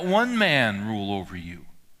 or that one man rule over you?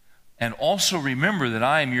 And also remember that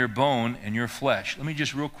I am your bone and your flesh. Let me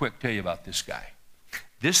just real quick tell you about this guy.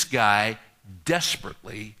 This guy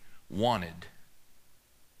desperately wanted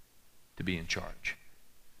to be in charge.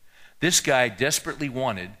 This guy desperately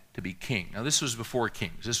wanted to be king. Now, this was before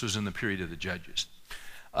kings. This was in the period of the judges.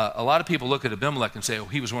 A lot of people look at Abimelech and say, oh,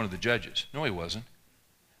 he was one of the judges. No, he wasn't.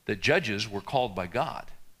 The judges were called by God.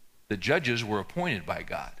 The judges were appointed by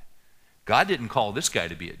God. God didn't call this guy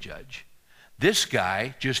to be a judge. This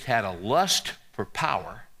guy just had a lust for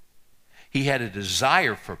power. He had a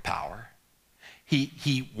desire for power.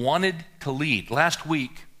 He wanted to lead. Last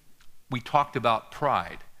week, we talked about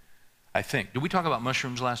pride, I think. Did we talk about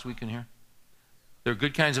mushrooms last week in here? There are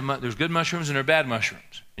good kinds of there's good mushrooms and there are bad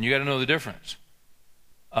mushrooms, and you got to know the difference.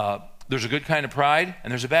 There's a good kind of pride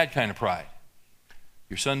and there's a bad kind of pride.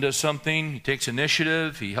 Your son does something, he takes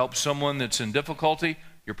initiative, he helps someone that's in difficulty,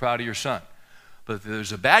 you're proud of your son. But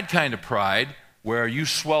there's a bad kind of pride where you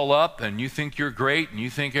swell up and you think you're great and you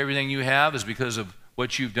think everything you have is because of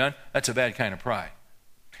what you've done. That's a bad kind of pride.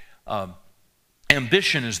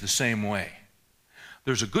 Ambition is the same way.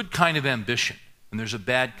 There's a good kind of ambition and there's a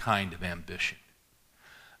bad kind of ambition.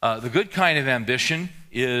 The good kind of ambition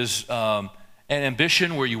is an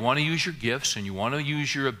ambition where you want to use your gifts and you want to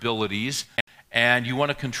use your abilities and you want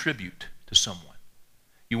to contribute to someone.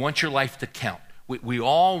 You want your life to count. We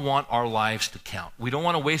all want our lives to count. We don't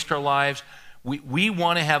want to waste our lives. We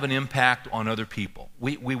want to have an impact on other people.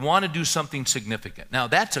 We want to do something significant. Now,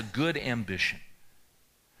 that's a good ambition.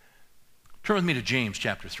 Turn with me to James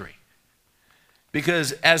chapter 3.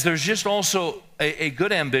 Because as there's just also a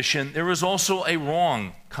good ambition, there is also a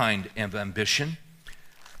wrong kind of ambition.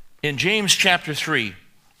 In James chapter 3,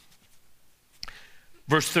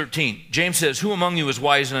 verse 13, James says, Who among you is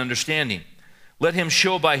wise and understanding? Let him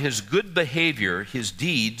show by his good behavior his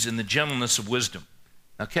deeds in the gentleness of wisdom.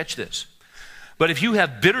 Now catch this. But if you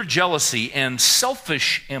have bitter jealousy and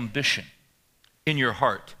selfish ambition in your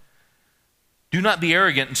heart, do not be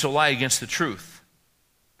arrogant and so lie against the truth.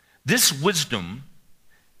 This wisdom,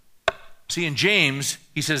 see in James,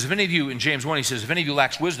 he says, if any of you, in James 1, he says, if any of you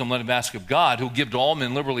lacks wisdom, let him ask of God, who will give to all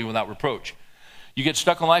men liberally without reproach. You get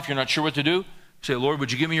stuck in life, you're not sure what to do, say, Lord,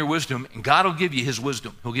 would you give me your wisdom? And God will give you his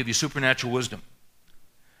wisdom. He'll give you supernatural wisdom.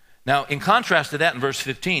 Now, in contrast to that, in verse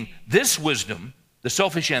 15, this wisdom, the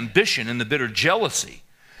selfish ambition and the bitter jealousy,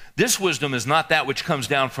 this wisdom is not that which comes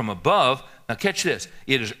down from above. Now, catch this.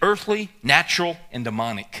 It is earthly, natural, and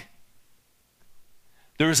demonic.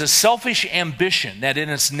 There is a selfish ambition that in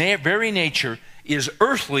its very nature is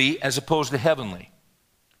earthly as opposed to heavenly.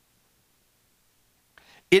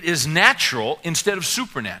 It is natural instead of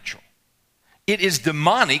supernatural. It is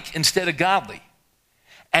demonic instead of godly.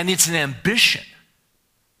 And it's an ambition.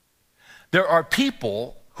 There are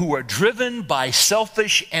people who are driven by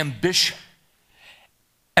selfish ambition.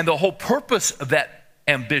 And the whole purpose of that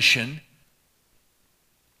ambition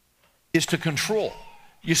is to control.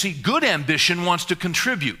 You see, good ambition wants to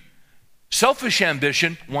contribute. Selfish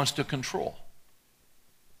ambition wants to control.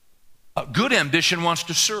 Good ambition wants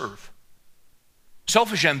to serve.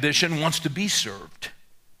 Selfish ambition wants to be served.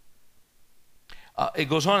 It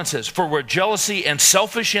goes on and says, For where jealousy and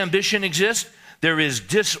selfish ambition exist, there is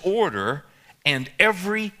disorder and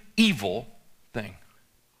every evil thing.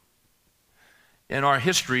 In our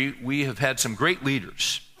history, we have had some great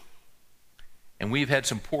leaders. and we've had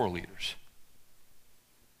some poor leaders.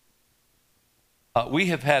 We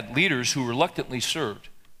have had leaders who reluctantly served.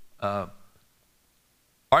 Our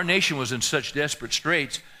nation was in such desperate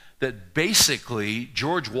straits that basically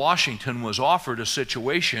George Washington was offered a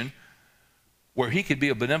situation where he could be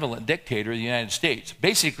a benevolent dictator of the United States.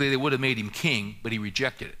 Basically, they would have made him king, but he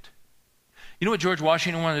rejected it. You know what George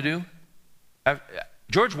Washington wanted to do?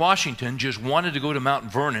 George Washington just wanted to go to Mount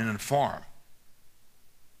Vernon and farm.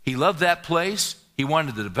 He loved that place. He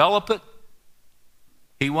wanted to develop it.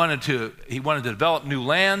 He wanted to develop new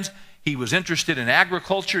lands. He was interested in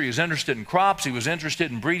agriculture. He was interested in crops. He was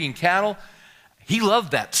interested in breeding cattle. He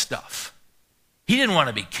loved that stuff. He didn't want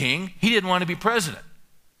to be king. He didn't want to be president.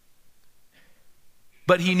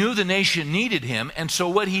 But he knew the nation needed him, and so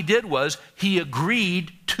what he did was he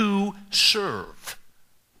agreed to serve.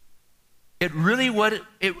 It really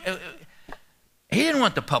he didn't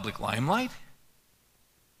want the public limelight.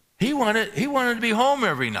 He wanted to be home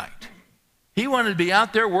every night. He wanted to be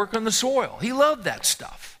out there working the soil. He loved that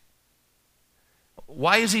stuff.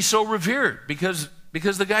 Why is he so revered? Because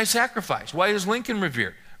the guy sacrificed. Why is Lincoln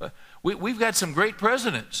revered? We've got some great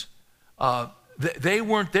presidents. They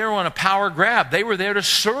weren't there on a power grab. They were there to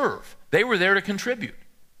serve. They were there to contribute.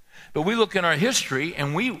 But we look in our history,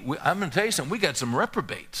 and I'm going to tell you something, we got some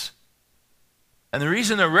reprobates. And the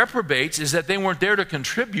reason they're reprobates is that they weren't there to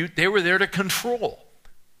contribute, they were there to control.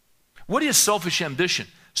 What is selfish ambition?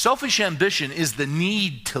 Selfish ambition is the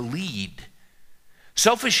need to lead.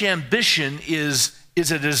 Selfish ambition is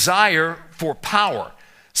a desire for power.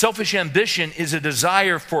 Selfish ambition is a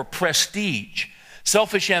desire for prestige.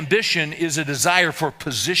 Selfish ambition is a desire for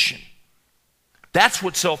position. That's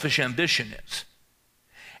what selfish ambition is.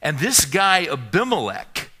 And this guy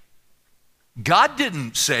Abimelech, God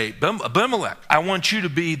didn't say, Abimelech, I want you to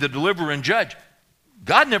be the deliverer and judge.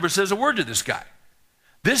 God never says a word to this guy.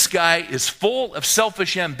 This guy is full of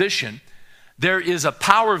selfish ambition. There is a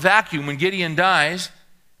power vacuum when Gideon dies,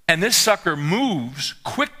 and this sucker moves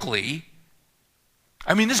quickly.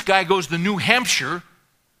 I mean, this guy goes to New Hampshire,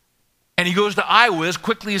 and he goes to Iowa as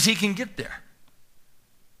quickly as he can get there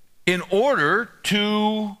in order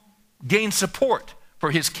to gain support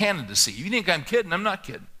for his candidacy. You think I'm kidding? I'm not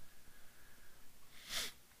kidding.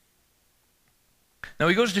 Now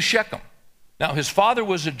he goes to Shechem. Now his father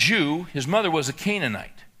was a Jew, his mother was a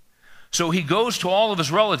Canaanite. So he goes to all of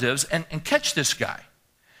his relatives and catch this guy.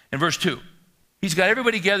 In verse 2, he's got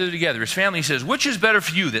everybody gathered together. His family says, which is better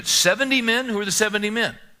for you, that 70 men? Who are the 70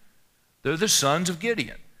 men? They're the sons of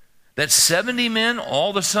Gideon. That 70 men,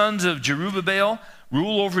 all the sons of Jerubbaal,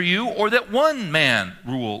 rule over you, or that one man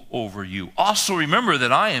rule over you? Also remember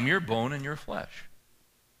that I am your bone and your flesh.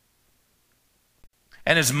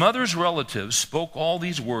 And his mother's relatives spoke all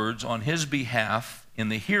these words on his behalf in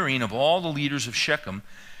the hearing of all the leaders of Shechem,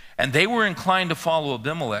 and they were inclined to follow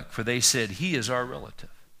Abimelech, for they said, he is our relative.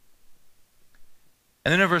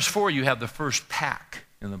 And then in verse 4, you have the first PAC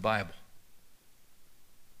in the Bible.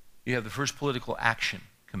 You have the first political action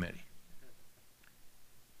committee.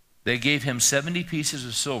 They gave him 70 pieces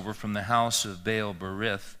of silver from the house of Baal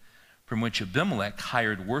Berith, from which Abimelech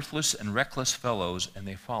hired worthless and reckless fellows, and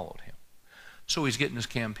they followed him. So he's getting his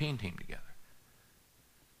campaign team together.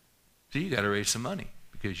 So you got to raise some money,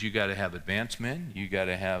 because you got to have advance men, you got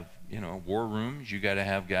to have, war rooms, you got to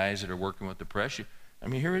have guys that are working with the press.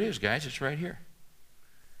 Here it is, guys, it's right here.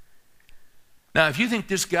 Now, if you think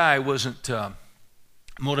this guy wasn't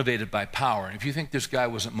motivated by power, and if you think this guy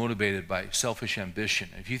wasn't motivated by selfish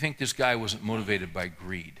ambition, if you think this guy wasn't motivated by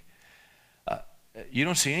greed, you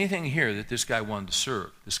don't see anything here that this guy wanted to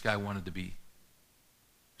serve. This guy wanted to be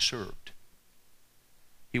served.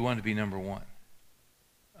 He wanted to be number one.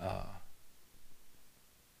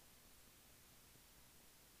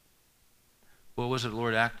 What was it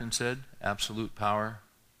Lord Acton said? Absolute power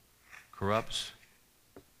corrupts.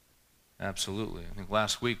 Absolutely. I think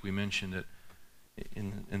last week we mentioned that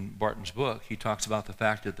in Barton's book, he talks about the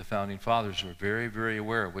fact that the founding fathers were very, very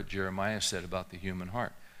aware of what Jeremiah said about the human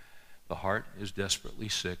heart. The heart is desperately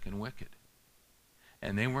sick and wicked.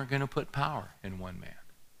 And they weren't going to put power in one man.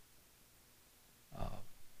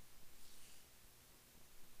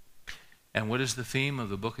 And what is the theme of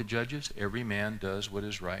the book of Judges? Every man does what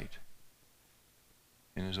is right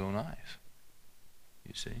in his own eyes.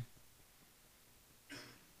 You see?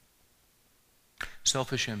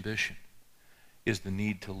 Selfish ambition is the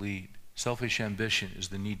need to lead. Selfish ambition is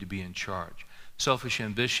the need to be in charge. Selfish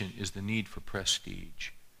ambition is the need for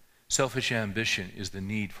prestige. Selfish ambition is the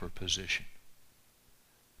need for position.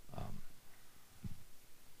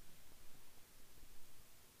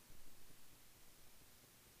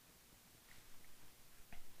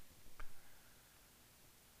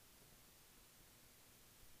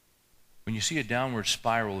 when you see a downward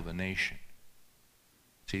spiral of a nation,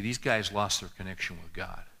 see, these guys lost their connection with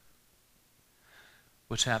God.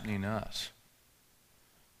 What's happening to us?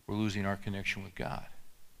 We're losing our connection with God.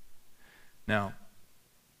 Now,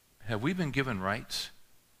 have we been given rights?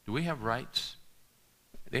 Do we have rights?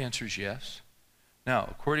 The answer is yes. Now,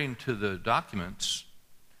 according to the documents,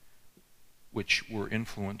 which were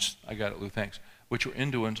influenced, I got it, Lou, thanks, which were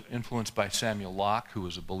influenced by Samuel Locke, who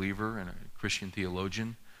was a believer and a Christian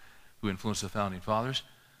theologian who influenced the founding fathers,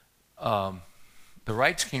 the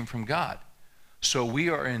rights came from God. So we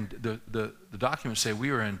are in, the documents say we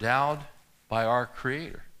are endowed by our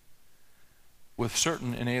Creator with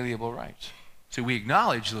certain inalienable rights. So we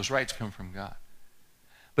acknowledge those rights come from God.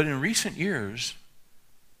 But in recent years,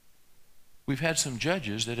 we've had some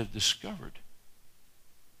judges that have discovered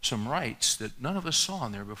some rights that none of us saw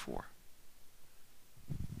in there before.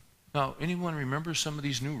 Now, anyone remember some of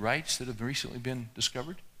these new rights that have recently been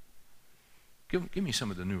discovered? Give me some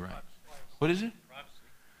of the new rights. What is it?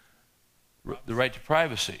 The right to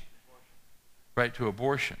privacy, right to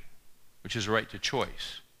abortion, which is a right to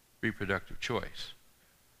choice, reproductive choice.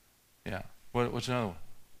 Yeah. What's another one?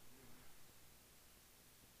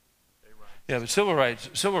 Yeah, but civil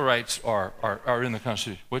rights are in the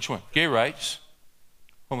Constitution. Which one? Gay rights,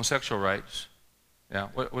 homosexual rights. Yeah.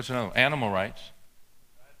 What's another one? Animal rights.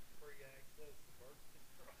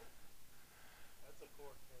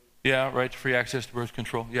 Yeah, right to free access to birth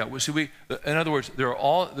control. Yeah, well, see, in other words, there are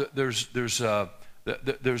all there's the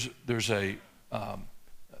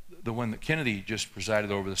one that Kennedy just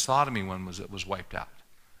presided over, the sodomy one was wiped out.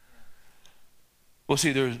 Well,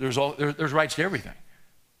 see, there's rights to everything,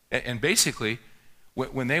 and basically,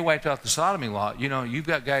 when they wiped out the sodomy law, you know, you've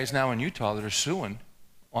got guys now in Utah that are suing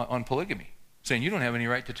on polygamy, saying you don't have any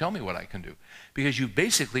right to tell me what I can do, because you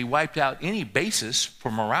basically wiped out any basis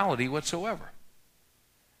for morality whatsoever.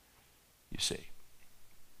 You see.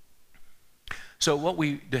 So what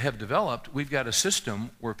we have developed, we've got a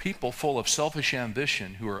system where people full of selfish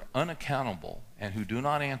ambition who are unaccountable and who do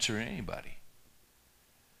not answer to anybody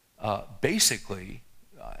basically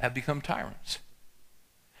have become tyrants.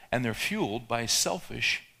 And they're fueled by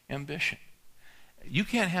selfish ambition. You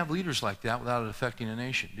can't have leaders like that without it affecting a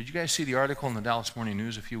nation. Did you guys see the article in the Dallas Morning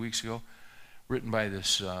News a few weeks ago written by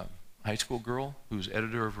this high school girl who's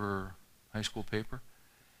editor of her high school paper?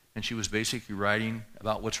 And she was basically writing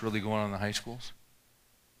about what's really going on in the high schools.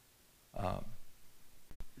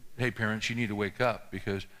 Hey, parents, you need to wake up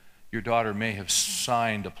because your daughter may have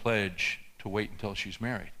signed a pledge to wait until she's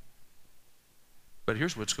married. But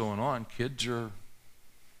here's what's going on. Kids are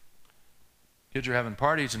having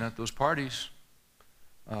parties, and at those parties,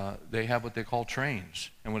 they have what they call trains.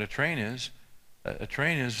 And what a train is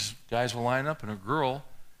guys will line up, and a girl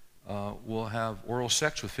will have oral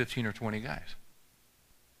sex with 15 or 20 guys.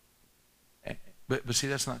 But see,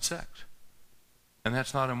 that's not sex. And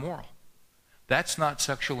that's not immoral. That's not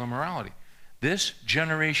sexual immorality. This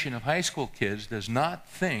generation of high school kids does not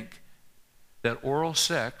think that oral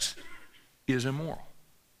sex is immoral.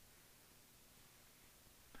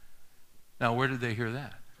 Now, where did they hear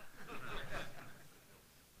that?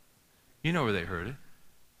 You know where they heard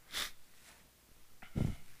it.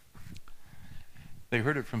 They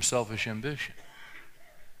heard it from selfish ambition.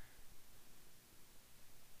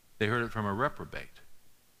 They heard it from a reprobate.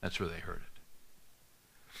 That's where they heard it.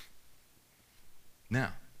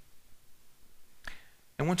 Now,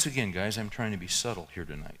 and once again, guys, I'm trying to be subtle here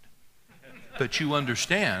tonight. But you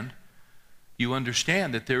understand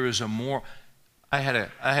that there is a more. I had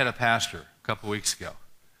a pastor a couple of weeks ago.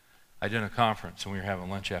 I did a conference and we were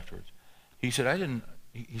having lunch afterwards. He said,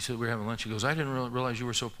 he said, we were having lunch. He goes, I didn't realize you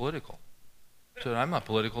were so political. I said, I'm not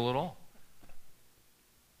political at all.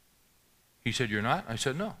 He said, you're not? I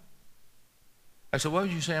said, no. I said, why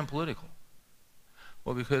would you say I'm political?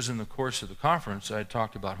 Well, because in the course of the conference, I had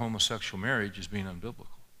talked about homosexual marriage as being unbiblical.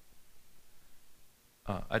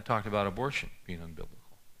 I talked about abortion being unbiblical.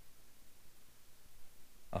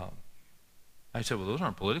 I said, well, those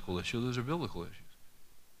aren't political issues, those are biblical issues.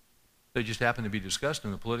 They just happen to be discussed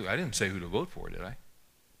in the political. I didn't say who to vote for, did I?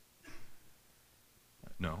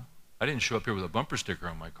 No. I didn't show up here with a bumper sticker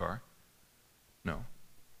on my car. No.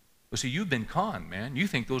 Well, see, you've been conned, man. You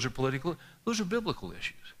think those are political. Those are biblical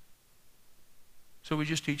issues. So we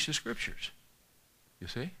just teach the scriptures. You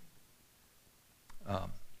see?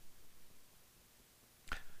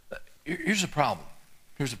 Here's the problem.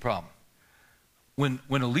 Here's the problem. When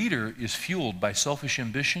a leader is fueled by selfish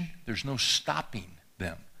ambition, there's no stopping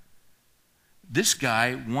them. This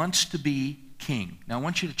guy wants to be king. Now, I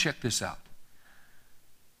want you to check this out.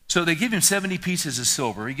 So they give him 70 pieces of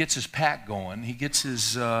silver. He gets his pack going. He gets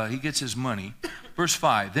his money. Verse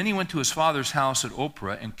 5, then he went to his father's house at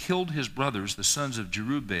Ophrah and killed his brothers, the sons of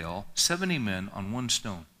Jerubbaal, 70 men on one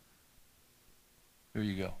stone. There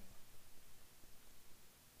you go.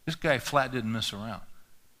 This guy flat didn't mess around.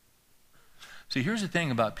 See, here's the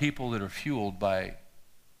thing about people that are fueled by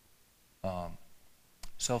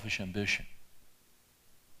selfish ambition.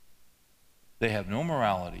 They have no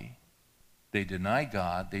morality. They deny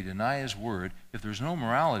God. They deny His Word. If there's no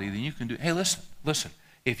morality, then you can do... Hey, listen.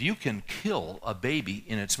 If you can kill a baby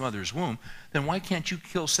in its mother's womb, then why can't you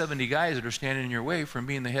kill 70 guys that are standing in your way from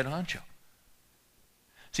being the head honcho?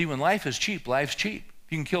 See, when life is cheap, life's cheap.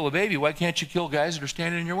 If you can kill a baby, why can't you kill guys that are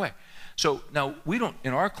standing in your way? So now, we don't,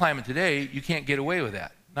 in our climate today, you can't get away with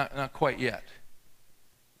that. Not quite yet.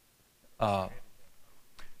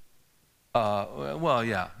 Well,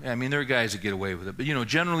 yeah. I mean, there are guys that get away with it. But,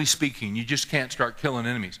 generally speaking, you just can't start killing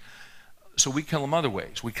enemies. So we kill them other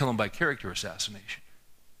ways. We kill them by character assassination.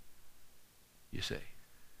 You see.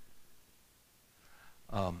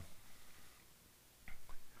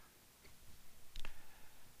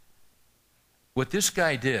 What this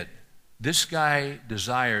guy did, this guy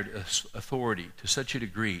desired authority to such a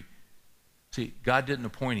degree. See, God didn't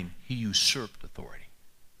appoint him. He usurped authority.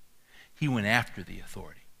 He went after the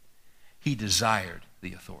authority. He desired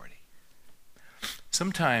the authority.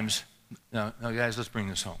 Sometimes, now guys, let's bring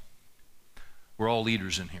this home. We're all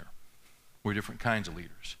leaders in here. We're different kinds of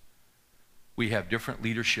leaders. We have different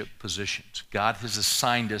leadership positions. God has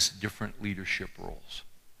assigned us different leadership roles.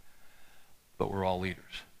 But we're all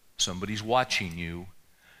leaders. Somebody's watching you.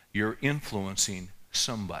 You're influencing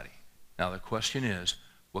somebody. Now the question is,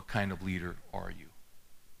 what kind of leader are you?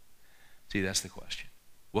 See, that's the question.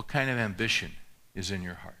 What kind of ambition is in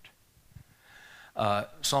your heart?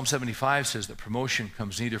 Psalm 75 says that promotion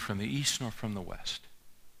comes neither from the east nor from the west.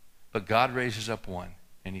 But God raises up one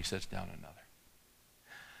and He sets down another.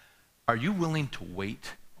 Are you willing to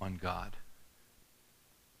wait on God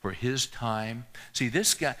for His time? See,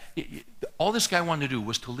 this guy, all this guy wanted to do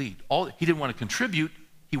was to lead. He didn't want to contribute.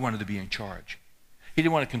 He wanted to be in charge. He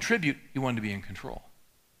didn't want to contribute. He wanted to be in control.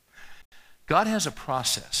 God has a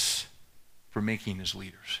process for making His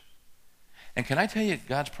leaders. And can I tell you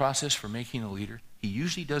God's process for making a leader? He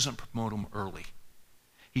usually doesn't promote them early.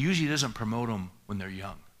 He usually doesn't promote them when they're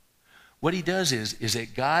young. What He does is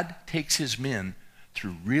that God takes His men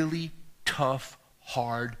through really tough,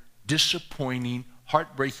 hard, disappointing,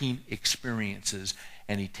 heartbreaking experiences,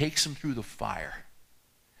 and He takes them through the fire.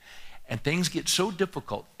 And things get so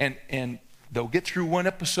difficult, and they'll get through one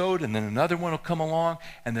episode, and then another one will come along,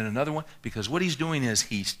 and then another one, because what He's doing is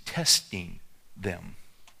He's testing them.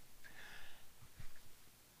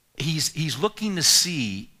 He's looking to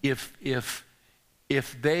see if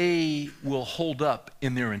they will hold up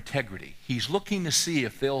in their integrity. He's looking to see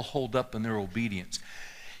if they'll hold up in their obedience.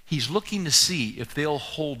 He's looking to see if they'll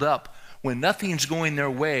hold up when nothing's going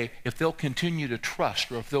their way, if they'll continue to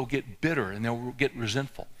trust, or if they'll get bitter and they'll get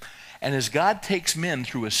resentful. And as God takes men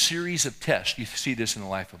through a series of tests, you see this in the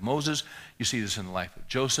life of Moses, you see this in the life of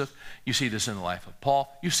Joseph, you see this in the life of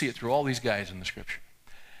Paul, you see it through all these guys in the Scripture.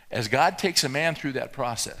 As God takes a man through that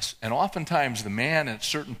process, and oftentimes the man at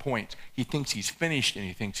certain points, he thinks he's finished and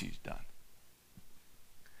he thinks he's done.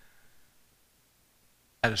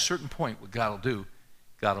 At a certain point, what God will do,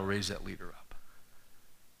 God will raise that leader up.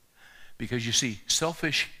 Because you see,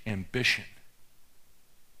 selfish ambition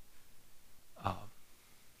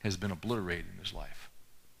has been obliterated in his life.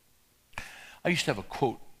 I used to have a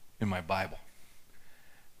quote in my Bible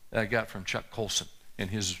that I got from Chuck Colson in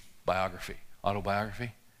his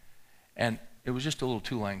autobiography. And it was just a little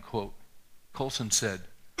 2-line quote. Colson said,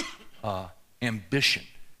 ambition,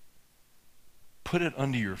 put it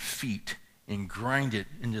under your feet and grind it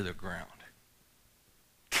into the ground.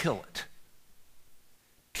 Kill it.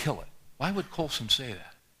 Kill it. Why would Colson say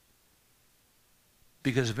that?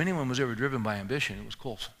 Because if anyone was ever driven by ambition, it was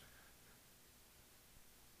Colson.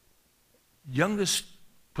 Youngest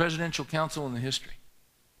presidential counsel in the history.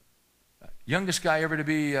 Youngest guy ever to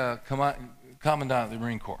be commandant of the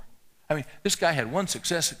Marine Corps. I mean, this guy had one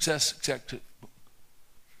success.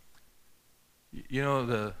 You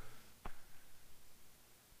know,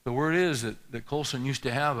 the word is that Colson used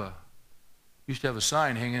to have a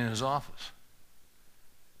sign hanging in his office.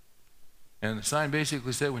 And the sign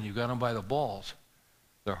basically said, when you got them by the balls,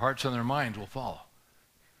 their hearts and their minds will follow.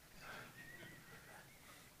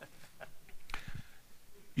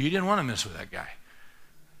 You didn't want to mess with that guy.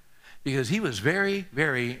 Because he was very,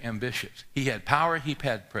 very ambitious. He had power, he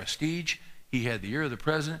had prestige, he had the ear of the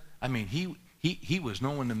president. I mean, he was no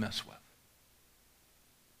one to mess with.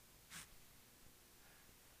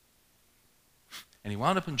 And he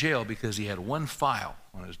wound up in jail because he had one file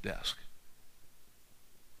on his desk.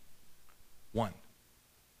 One.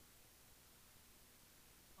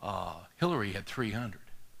 Hillary had 300.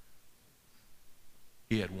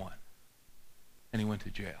 He had one. And he went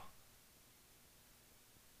to jail.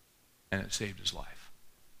 And it saved his life.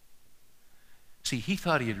 See, he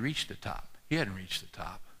thought he had reached the top. He hadn't reached the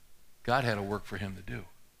top. God had a work for him to do.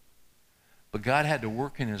 But God had to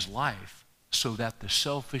work in his life so that the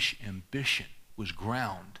selfish ambition was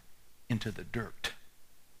ground into the dirt.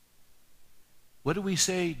 What do we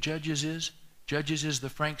say Judges is? Judges is the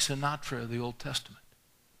Frank Sinatra of the Old Testament.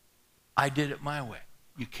 I did it my way.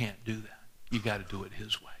 You can't do that. You got to do it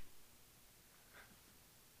his way.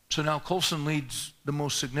 So now Colson leads the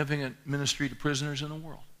most significant ministry to prisoners in the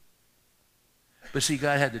world. But see,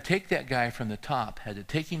 God had to take that guy from the top, had to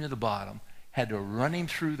take him to the bottom, had to run him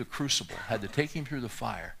through the crucible, had to take him through the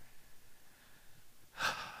fire,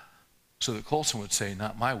 so that Colson would say,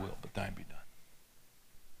 not my will, but thine be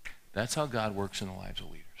done. That's how God works in the lives of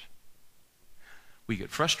leaders. We get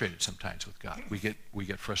frustrated sometimes with God. We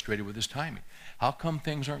get frustrated with his timing. How come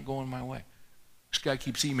things aren't going my way? This guy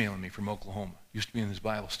keeps emailing me from Oklahoma. Used to be in his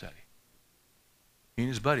Bible study. He and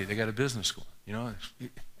his buddy, they got a business school,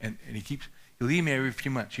 and he'll email every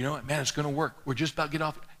few months. You know what, man, it's going to work. We're just about to get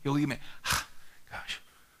off. He'll email. Gosh,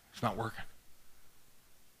 it's not working.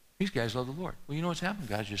 These guys love the Lord. Well, you know what's happened?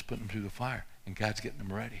 God's just putting them through the fire, and God's getting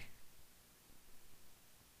them ready.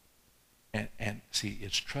 And see,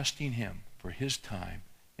 it's trusting him for his time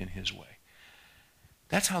in his way.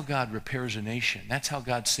 That's how God repairs a nation. That's how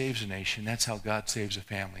God saves a nation. That's how God saves a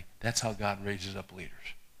family. That's how God raises up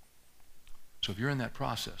leaders. So if you're in that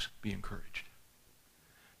process, be encouraged.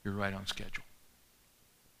 You're right on schedule.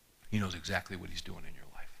 He knows exactly what he's doing in your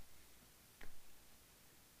life.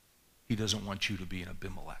 He doesn't want you to be an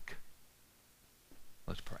Abimelech.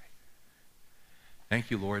 Let's pray.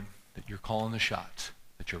 Thank you, Lord, that you're calling the shots,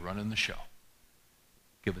 that you're running the show.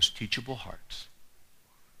 Give us teachable hearts.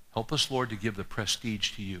 Help us, Lord, to give the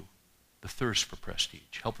prestige to you, the thirst for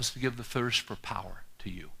prestige. Help us to give the thirst for power to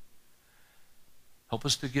you. Help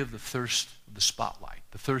us to give the thirst of the spotlight,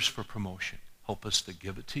 the thirst for promotion. Help us to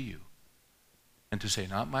give it to you and to say,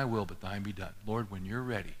 not my will, but thine be done. Lord, when you're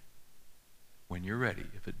ready,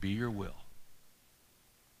 if it be your will.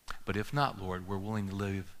 But if not, Lord, we're willing to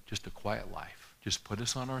live just a quiet life. Just put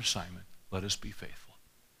us on our assignment. Let us be faithful.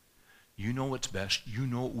 You know what's best. You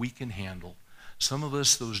know what we can handle. Some of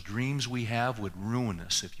us, those dreams we have would ruin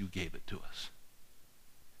us if you gave it to us.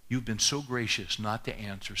 You've been so gracious not to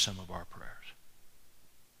answer some of our prayers.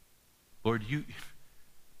 Lord,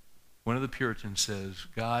 one of the Puritans says,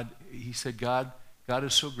 God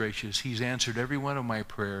is so gracious, he's answered every one of my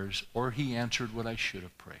prayers, or he answered what I should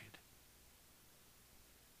have prayed.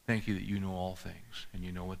 Thank you that you know all things, and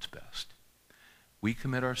you know what's best. We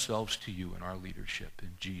commit ourselves to you and our leadership.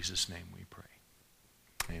 In Jesus' name we pray.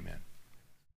 Amen.